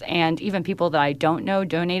friends and even people that I don't know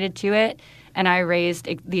donated to it. And I raised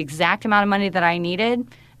the exact amount of money that I needed.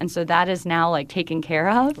 And so that is now taken care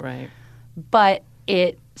of. Right. But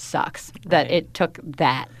it sucks that it took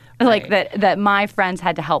that. That my friends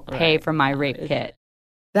had to help pay for my rape kit.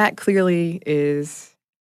 That clearly is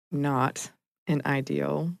not an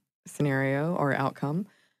ideal scenario or outcome.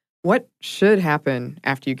 What should happen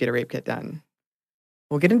after you get a rape kit done?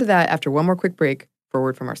 We'll get into that after one more quick break for a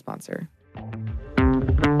word from our sponsor.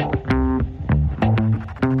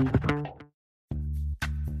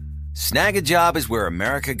 Snag a Job is where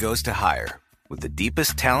America goes to hire, with the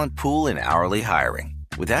deepest talent pool in hourly hiring.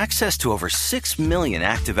 With access to over 6 million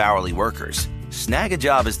active hourly workers, Snag a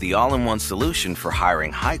Job is the all-in-one solution for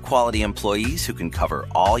hiring high-quality employees who can cover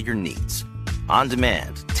all your needs. On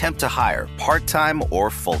demand, temp to hire, part-time or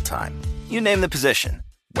full-time. You name the position.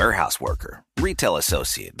 Warehouse worker, retail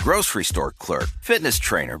associate, grocery store clerk, fitness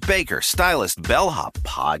trainer, baker, stylist, bellhop,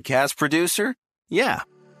 podcast producer. Yeah,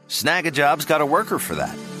 Snag a Job's got a worker for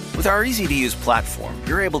that. With our easy-to-use platform,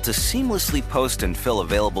 you're able to seamlessly post and fill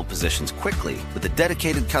available positions quickly with a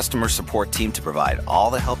dedicated customer support team to provide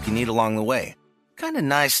all the help you need along the way. Kind of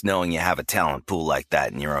nice knowing you have a talent pool like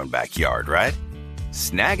that in your own backyard, right?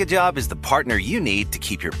 Snag a Job is the partner you need to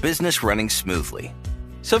keep your business running smoothly.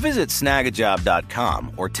 So visit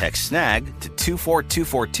snagajob.com or text SNAG to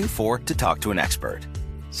 242424 to talk to an expert.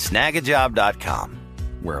 Snagajob.com,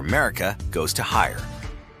 where America goes to hire.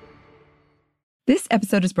 This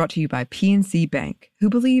episode is brought to you by PNC Bank, who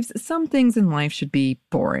believes some things in life should be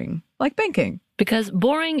boring, like banking. Because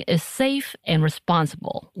boring is safe and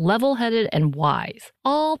responsible, level-headed and wise.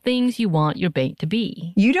 All things you want your bank to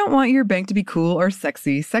be. You don't want your bank to be cool or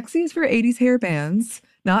sexy. Sexy is for 80s hair bands,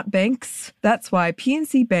 not banks. That's why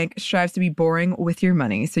PNC Bank strives to be boring with your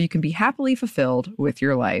money so you can be happily fulfilled with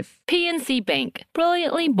your life. PNC Bank,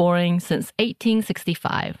 brilliantly boring since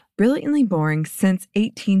 1865. Brilliantly Boring Since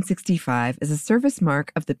 1865 is a service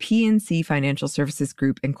mark of the PNC Financial Services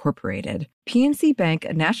Group, Incorporated. PNC Bank,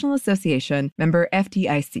 a National Association, member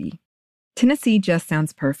FDIC. Tennessee just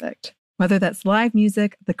sounds perfect, whether that's live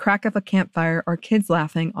music, the crack of a campfire, or kids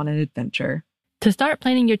laughing on an adventure. To start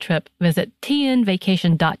planning your trip, visit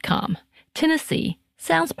tnvacation.com. Tennessee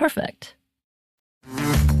sounds perfect.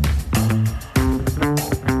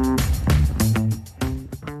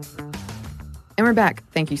 And we're back.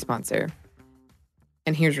 Thank you, sponsor.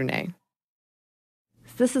 And here's Renee.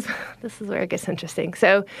 This is where it gets interesting.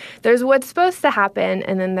 So there's what's supposed to happen,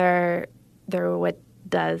 and then there what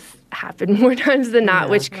does happen more times than not,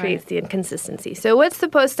 which creates the inconsistency. So what's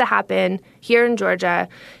supposed to happen here in Georgia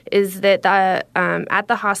is that at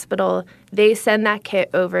the hospital, they send that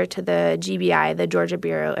kit over to the GBI, the Georgia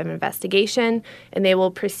Bureau of Investigation, and they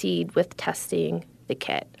will proceed with testing the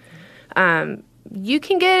kit. You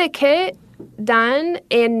can get a kit done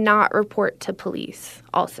and not report to police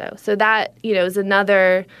also. So that, is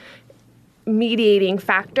another mediating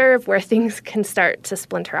factor of where things can start to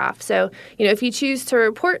splinter off. So, if you choose to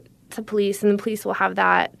report to police, and the police will have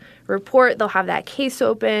that report, they'll have that case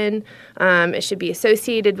open. It should be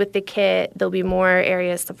associated with the kit. There'll be more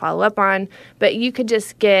areas to follow up on. But you could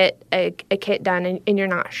just get a kit done and you're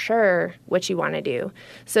not sure what you want to do.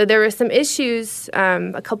 So there were some issues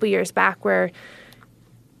a couple years back where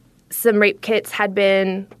some rape kits had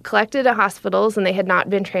been collected at hospitals and they had not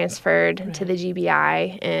been transferred to the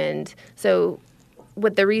GBI. And so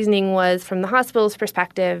what the reasoning was from the hospital's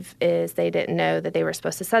perspective is they didn't know that they were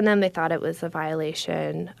supposed to send them. They thought it was a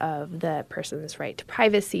violation of the person's right to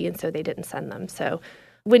privacy, and so they didn't send them. So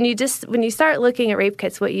when you start looking at rape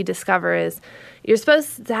kits, what you discover is you're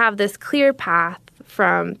supposed to have this clear path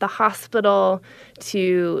from the hospital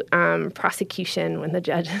to prosecution when the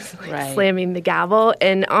judge is slamming the gavel.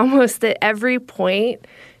 And almost at every point,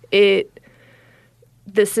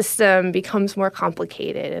 the system becomes more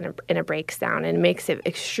complicated and it breaks down and makes it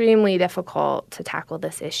extremely difficult to tackle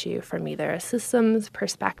this issue from either a systems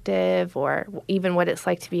perspective or even what it's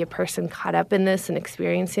like to be a person caught up in this and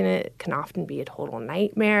experiencing it can often be a total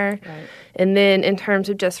nightmare. Right. And then in terms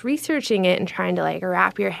of just researching it and trying to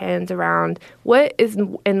wrap your hands around what is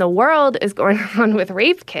in the world is going on with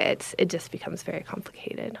rape kits, it just becomes very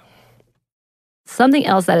complicated. Something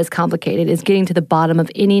else that is complicated is getting to the bottom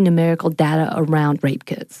of any numerical data around rape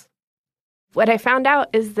kits. What I found out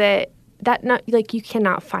is that you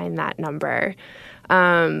cannot find that number.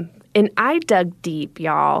 And I dug deep,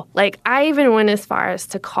 y'all. I even went as far as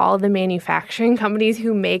to call the manufacturing companies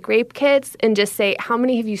who make rape kits and just say, how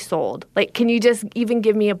many have you sold? Can you just even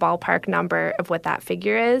give me a ballpark number of what that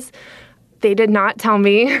figure is? They did not tell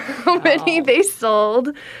me how many they sold,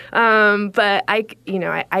 but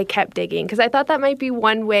I kept digging because I thought that might be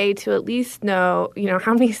one way to at least know,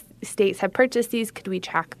 how many states have purchased these. Could we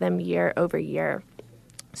track them year over year?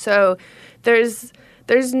 So there's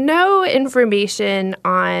no information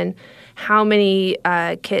on how many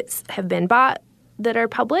kits have been bought that are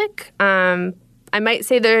public. I might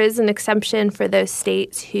say there is an exception for those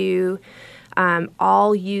states who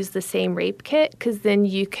all use the same rape kit because then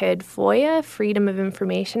you could FOIA, Freedom of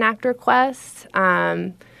Information Act requests,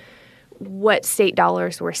 what state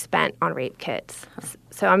dollars were spent on rape kits.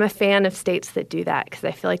 So I'm a fan of states that do that because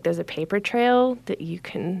I feel like there's a paper trail that you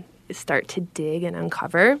can start to dig and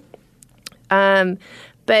uncover.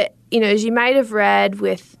 But, as you might have read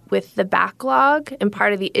with the backlog, and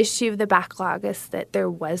part of the issue of the backlog is that there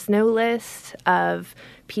was no list of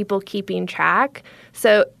people keeping track.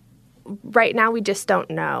 So right now, we just don't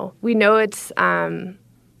know. We know it's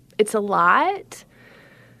a lot,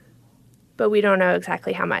 but we don't know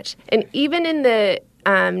exactly how much. And even in the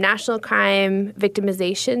National Crime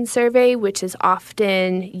Victimization Survey, which is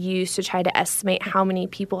often used to try to estimate how many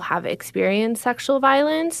people have experienced sexual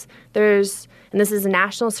violence, and this is a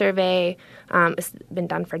national survey, it's been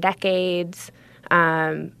done for decades.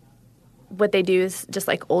 What they do is just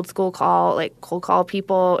old school cold call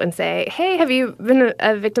people and say, hey, have you been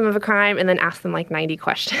a victim of a crime? And then ask them 90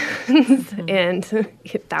 questions. Mm-hmm. And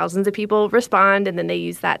thousands of people respond, and then they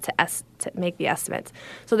use that to make the estimates.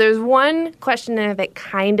 So there's one questionnaire that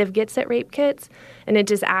kind of gets at rape kits, and it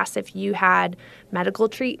just asks if you had medical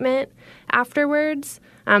treatment afterwards,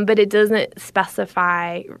 but it doesn't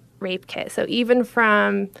specify rape kit. So even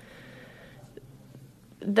from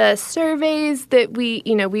the surveys that we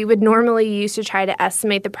would normally use to try to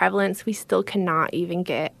estimate the prevalence, we still cannot even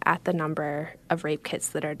get at the number of rape kits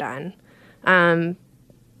that are done.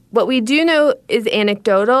 What we do know is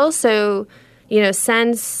anecdotal. So,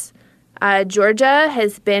 since Georgia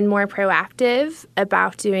has been more proactive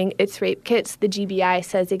about doing its rape kits, the GBI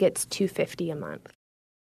says it gets $250 a month.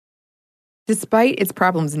 Despite its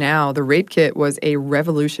problems now, the rape kit was a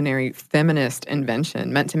revolutionary feminist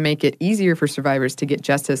invention meant to make it easier for survivors to get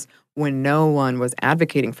justice when no one was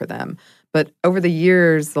advocating for them. But over the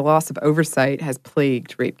years, the loss of oversight has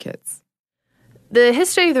plagued rape kits. The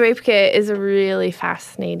history of the rape kit is a really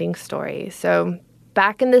fascinating story. So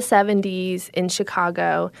back in the 70s in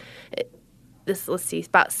Chicago,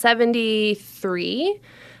 about 73,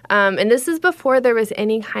 and this is before there was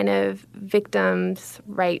any kind of victims'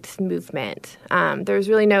 rights movement. There was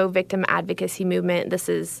really no victim advocacy movement. This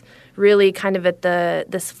is really kind of at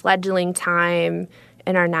this fledgling time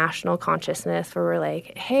in our national consciousness where we're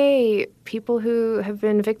like, hey, people who have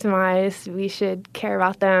been victimized, we should care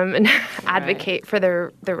about them and advocate for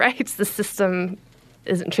their rights. The system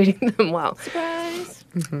isn't treating them well. Surprise.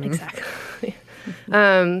 Exactly.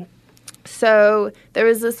 So there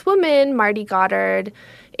was this woman, Marty Goddard,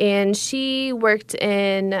 and she worked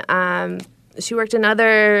in other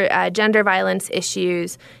gender violence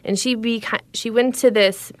issues, and she went to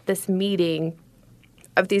this meeting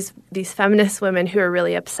of these feminist women who were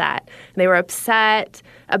really upset. And they were upset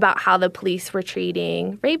about how the police were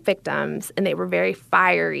treating rape victims, and they were very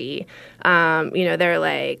fiery. They're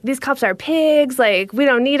like, these cops are pigs. Like, we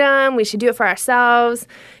don't need them. We should do it for ourselves.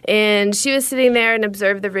 And she was sitting there and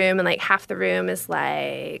observed the room, and like half the room is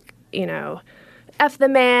like, F the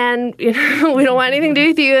man. We don't want anything to do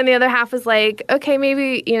with you. And the other half was like, okay,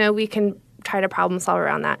 maybe we can try to problem solve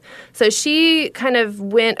around that. So she kind of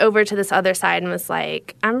went over to this other side and was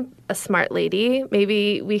like, I'm a smart lady.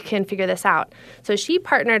 Maybe we can figure this out. So she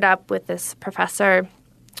partnered up with this professor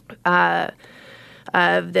of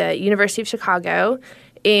the University of Chicago.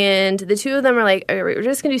 And the two of them are like, okay, we're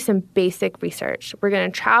just going to do some basic research. We're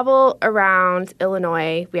going to travel around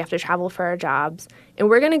Illinois. We have to travel for our jobs. And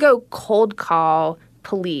we're going to go cold call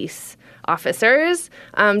police officers,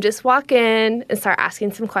 just walk in and start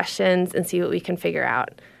asking some questions and see what we can figure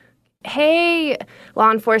out. Hey,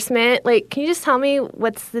 law enforcement, can you just tell me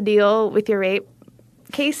what's the deal with your rape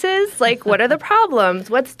cases? What are the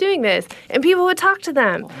problems? What's doing this? And people would talk to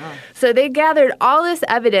them. Wow. So they gathered all this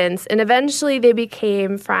evidence, and eventually they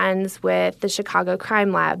became friends with the Chicago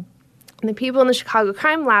Crime Lab. And the people in the Chicago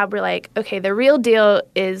Crime Lab were like, okay, the real deal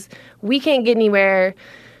is we can't get anywhere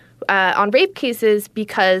on rape cases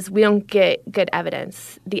because we don't get good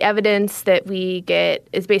evidence. The evidence that we get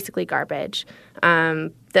is basically garbage.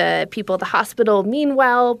 The people at the hospital mean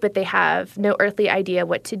well, but they have no earthly idea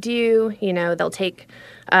what to do. They'll take,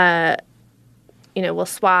 we'll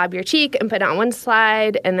swab your cheek and put it on one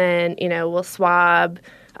slide, and then, we'll swab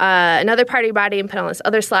another part of your body and put it on this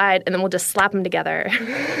other slide, and then we'll just slap them together.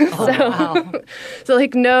 Wow. So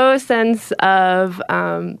no sense of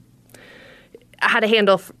how to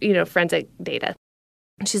handle, forensic data.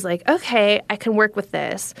 And she's like, okay, I can work with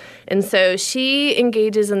this. And so she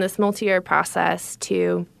engages in this multi-year process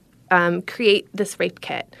to create this rape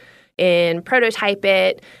kit and prototype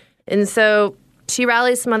it. And so she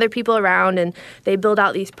rallies some other people around, and they build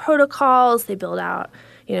out these protocols. They build out,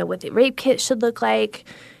 what the rape kit should look like.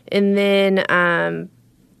 And then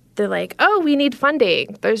they're like, oh, we need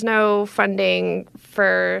funding. There's no funding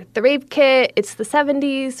for the rape kit. It's the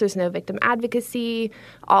 70s. There's no victim advocacy.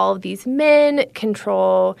 All of these men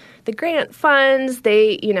control the grant funds.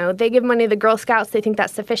 They give money to the Girl Scouts. They think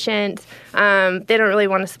that's sufficient. They don't really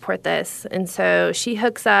want to support this. And so she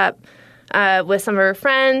hooks up with some of her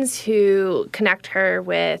friends who connect her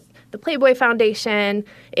with the Playboy Foundation.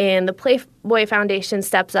 And the Playboy Foundation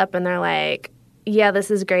steps up, and they're like, yeah,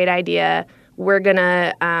 this is a great idea. We're going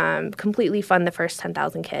to completely fund the first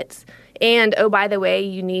 10,000 kits. And, oh, by the way,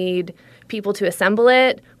 you need people to assemble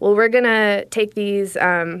it. Well, we're going to take these,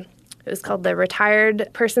 it was called the Retired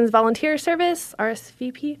Persons Volunteer Service,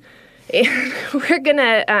 RSVP. And we're going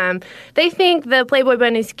to, they think the Playboy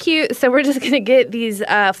Bunny's cute, so we're just going to get these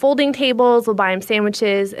folding tables. We'll buy them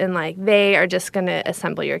sandwiches, and, they are just going to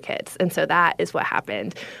assemble your kits. And so that is what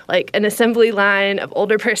happened. An assembly line of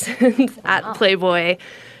older persons at Playboy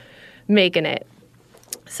making it.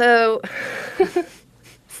 So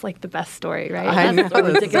it's the best story, right? I know,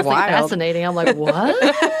 It's fascinating. I'm like, what?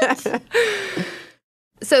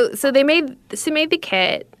 So they made the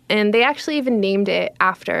kit, and they actually even named it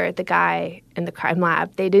after the guy in the crime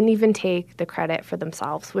lab. They didn't even take the credit for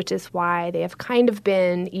themselves, which is why they have kind of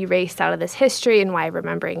been erased out of this history, and why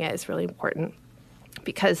remembering it is really important,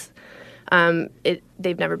 because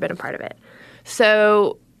they've never been a part of it.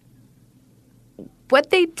 So what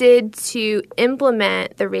they did to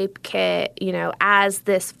implement the rape kit, as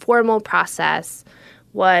this formal process,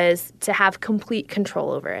 was to have complete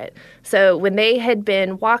control over it. So when they had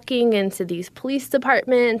been walking into these police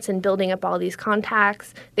departments and building up all these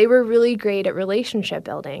contacts, they were really great at relationship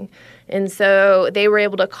building. And so they were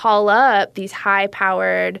able to call up these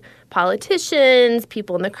high-powered politicians,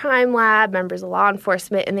 people in the crime lab, members of law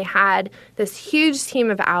enforcement, and they had this huge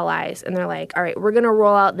team of allies. And they're like, all right, we're going to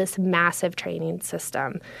roll out this massive training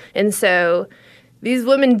system. And so these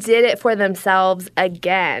women did it for themselves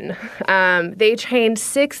again. They trained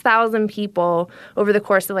 6,000 people over the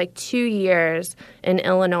course of 2 years in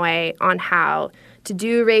Illinois on how to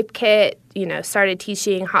do a rape kit, started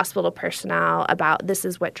teaching hospital personnel about this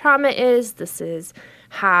is what trauma is, this is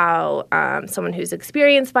how someone who's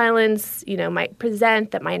experienced violence, might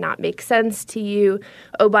present that might not make sense to you.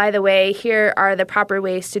 Oh, by the way, here are the proper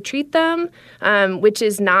ways to treat them, which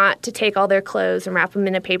is not to take all their clothes and wrap them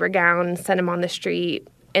in a paper gown and send them on the street,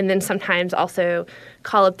 and then sometimes also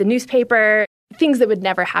call up the newspaper. Things that would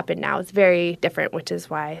never happen now. It's very different, which is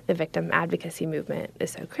why the victim advocacy movement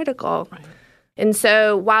is so critical. Right. And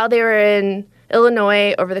so while they were in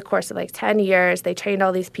Illinois over the course of 10 years, they trained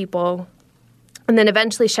all these people and then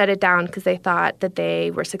eventually shut it down because they thought that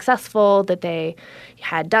they were successful, that they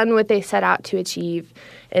had done what they set out to achieve.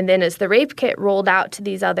 And then as the rape kit rolled out to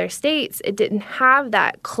these other states, it didn't have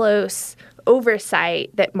that close oversight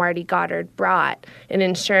that Marty Goddard brought in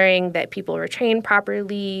ensuring that people were trained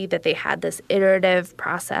properly, that they had this iterative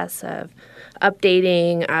process of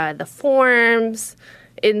updating the forms.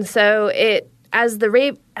 And so as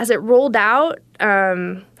it rolled out,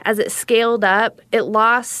 as it scaled up, it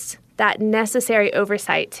lost that necessary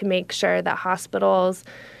oversight to make sure that hospitals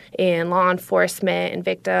and law enforcement and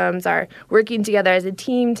victims are working together as a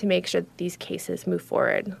team to make sure that these cases move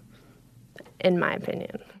forward, in my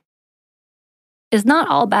opinion. It's not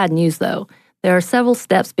all bad news, though. There are several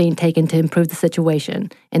steps being taken to improve the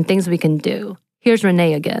situation and things we can do. Here's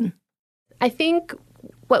Renee again. I think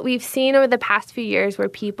what we've seen over the past few years where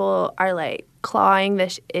people are clawing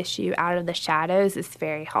this issue out of the shadows is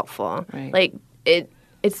very helpful. Right.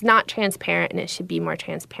 It's not transparent, and it should be more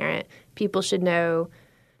transparent. People should know,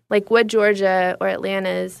 what Georgia or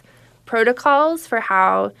Atlanta's protocols for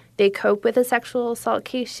how they cope with a sexual assault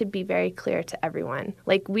case should be very clear to everyone.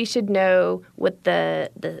 We should know what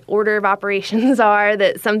the order of operations are,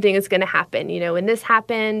 that something is going to happen. When this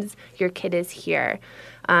happens, your kid is here.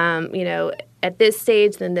 At this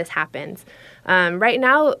stage, then this happens. Right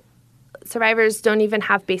now, survivors don't even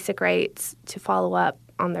have basic rights to follow up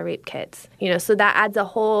on their rape kits. So that adds a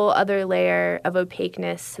whole other layer of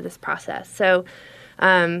opaqueness to this process. So,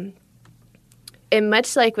 and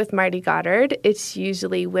much like with Marty Goddard, it's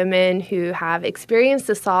usually women who have experienced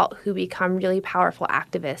assault who become really powerful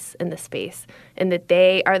activists in the space, and that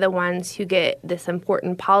they are the ones who get this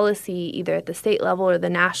important policy either at the state level or the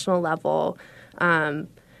national level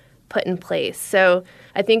put in place. So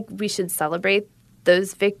I think we should celebrate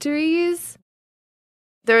those victories.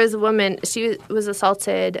 There was a woman, she was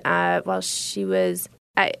assaulted while she was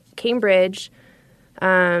at Cambridge.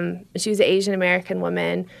 She was an Asian American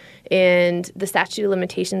woman, and the statute of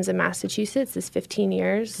limitations in Massachusetts is 15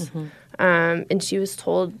 years. Mm-hmm. And she was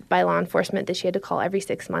told by law enforcement that she had to call every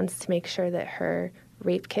 6 months to make sure that her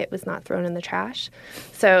rape kit was not thrown in the trash.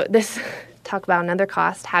 So this, talk about another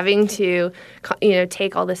cost, having to,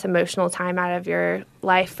 take all this emotional time out of your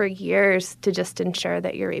life for years to just ensure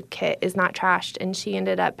that your rape kit is not trashed. And she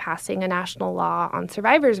ended up passing a national law on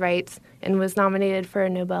survivors' rights and was nominated for a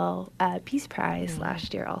Nobel Peace Prize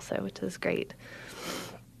last year also, which is great.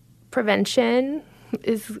 Prevention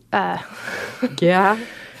is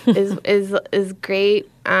is great.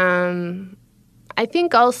 I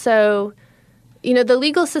think also, the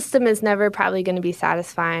legal system is never probably going to be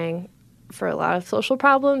satisfying for a lot of social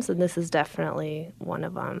problems, and this is definitely one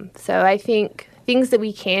of them. So I think things that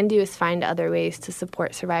we can do is find other ways to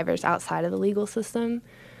support survivors outside of the legal system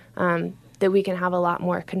that we can have a lot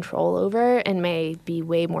more control over and may be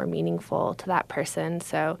way more meaningful to that person.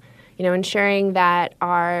 So, ensuring that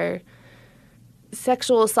our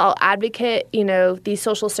sexual assault advocate, these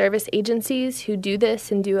social service agencies who do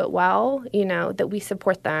this and do it well, that we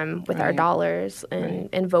support them with our dollars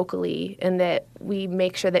and vocally, and that we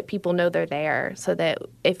make sure that people know they're there, so that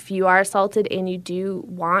if you are assaulted and you do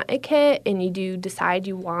want a kit and you do decide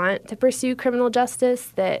you want to pursue criminal justice,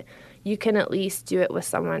 that you can at least do it with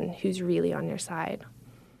someone who's really on your side.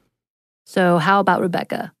 So how about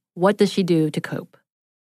Rebecca? What does she do to cope?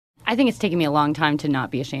 I think it's taken me a long time to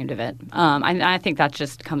not be ashamed of it. I think that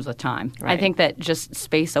just comes with time. Right. I think that just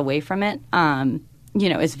space away from it,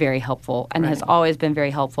 is very helpful and has always been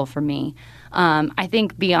very helpful for me. I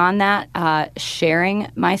think beyond that,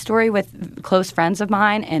 sharing my story with close friends of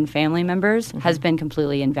mine and family members has been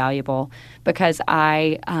completely invaluable, because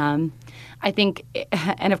I think,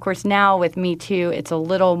 and of course now with Me Too, it's a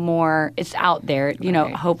little more, it's out there,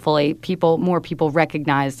 hopefully more people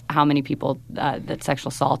recognize how many people that sexual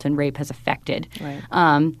assault and rape has affected.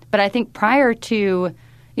 Right. But I think prior to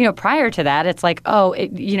that, it's like,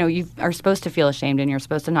 you are supposed to feel ashamed and you're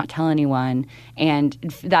supposed to not tell anyone. And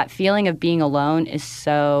that feeling of being alone is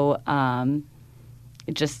so,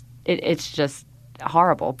 it's just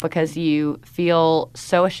horrible because you feel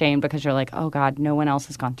so ashamed because you're like, oh, God, no one else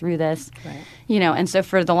has gone through this. Right. And so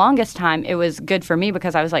for the longest time, it was good for me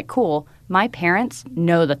because I was like, cool, my parents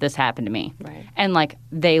know that this happened to me. Right. And, like,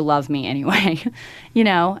 they love me anyway,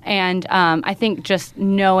 And I think just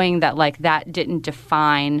knowing that, like, that didn't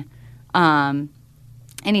define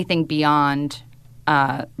anything beyond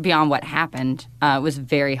what happened was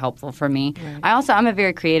very helpful for me. Right. I'm a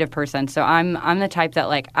very creative person, so I'm the type that,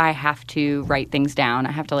 like, I have to write things down.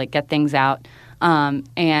 I have to, like, get things out.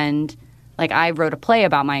 And, like, I wrote a play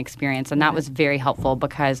about my experience, and that was very helpful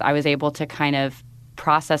because I was able to kind of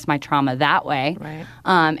process my trauma that way. Right.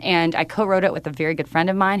 And I co-wrote it with a very good friend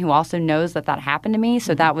of mine who also knows that happened to me,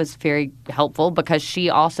 so that was very helpful because she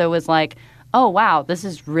also was like, oh, wow, this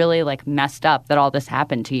is really, like, messed up that all this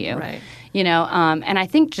happened to you. Right. And I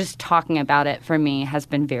think just talking about it for me has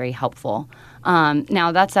been very helpful.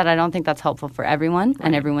 Now, that said, I don't think that's helpful for everyone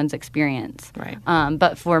and everyone's experience. Right.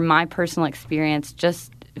 But for my personal experience,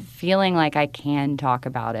 just feeling like I can talk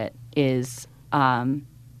about it is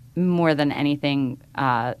more than anything,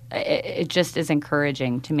 it just is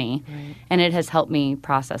encouraging to me. Right. And it has helped me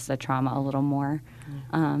process the trauma a little more.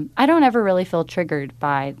 I don't ever really feel triggered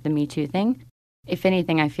by the Me Too thing. If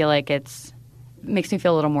anything, I feel like it makes me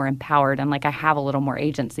feel a little more empowered and like I have a little more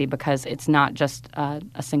agency because it's not just a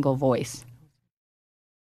single voice.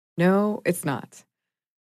 No, it's not.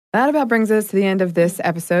 That about brings us to the end of this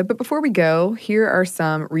episode. But before we go, here are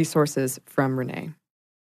some resources from Renee.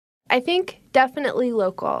 I think definitely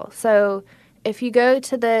local. So if you go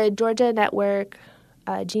to the Georgia Network,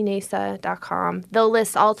 GNASA.com, they'll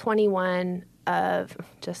list all 21 of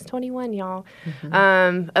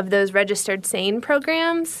those registered SANE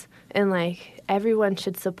programs, and like everyone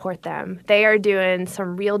should support them. They are doing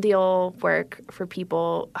some real deal work for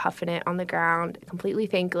people huffing it on the ground, completely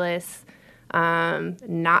thankless,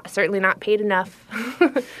 certainly not paid enough.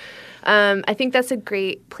 I think that's a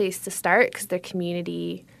great place to start because they're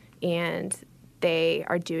community and they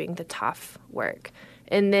are doing the tough work.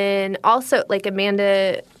 And then also like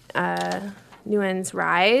Amanda Nguyen's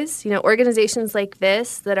Rise, organizations like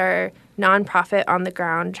this that are nonprofit on the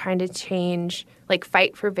ground trying to change, like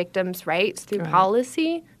fight for victims' rights through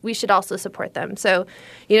policy, we should also support them. So,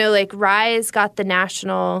 like Rise got the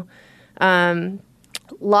national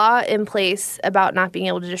law in place about not being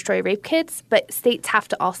able to destroy rape kits, but states have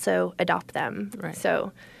to also adopt them. Right.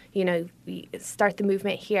 So, we start the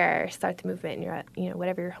movement here, start the movement in your,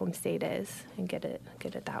 whatever your home state is, and get it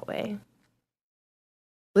that way.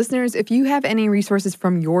 Listeners, if you have any resources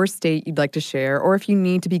from your state you'd like to share, or if you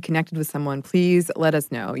need to be connected with someone, please let us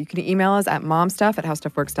know. You can email us at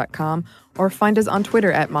momstuff@howstuffworks.com or find us on Twitter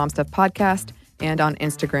at momstuffpodcast and on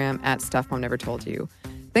Instagram at stuffmomnevertoldyou.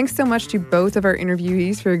 Thanks so much to both of our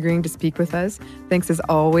interviewees for agreeing to speak with us. Thanks as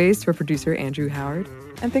always to our producer, Andrew Howard.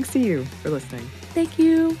 And thanks to you for listening. Thank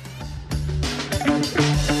you.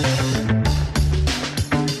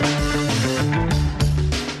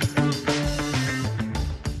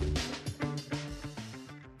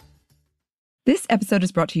 This episode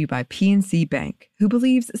is brought to you by PNC Bank, who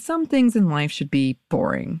believes some things in life should be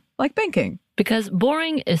boring, like banking. Because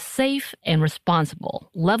boring is safe and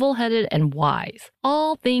responsible, level-headed and wise.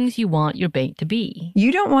 All things you want your bank to be.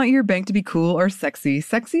 You don't want your bank to be cool or sexy.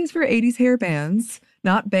 Sexy is for 80s hair bands,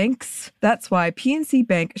 not banks. That's why PNC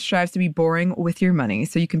Bank strives to be boring with your money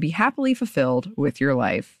so you can be happily fulfilled with your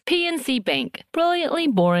life. PNC Bank, brilliantly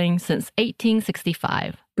boring since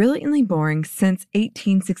 1865. Brilliantly Boring Since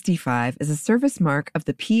 1865 is a service mark of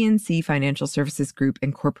the PNC Financial Services Group,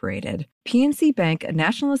 Incorporated. PNC Bank, a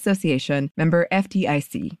National Association, member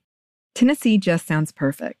FDIC. Tennessee just sounds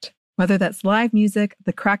perfect. Whether that's live music,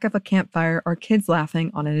 the crack of a campfire, or kids laughing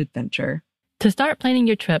on an adventure. To start planning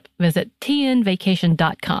your trip, visit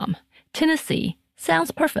tnvacation.com. Tennessee sounds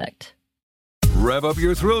perfect. Rev up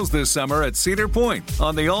your thrills this summer at Cedar Point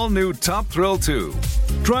on the all-new Top Thrill 2.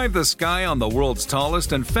 Drive the sky on the world's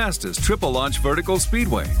tallest and fastest triple-launch vertical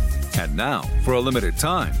speedway. And now, for a limited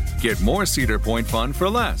time, get more Cedar Point fun for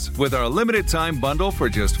less with our limited-time bundle for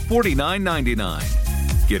just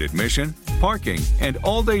 $49.99. Get admission, parking, and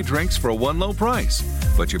all-day drinks for one low price.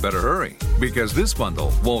 But you better hurry, because this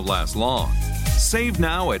bundle won't last long. Save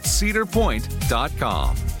now at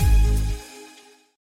cedarpoint.com.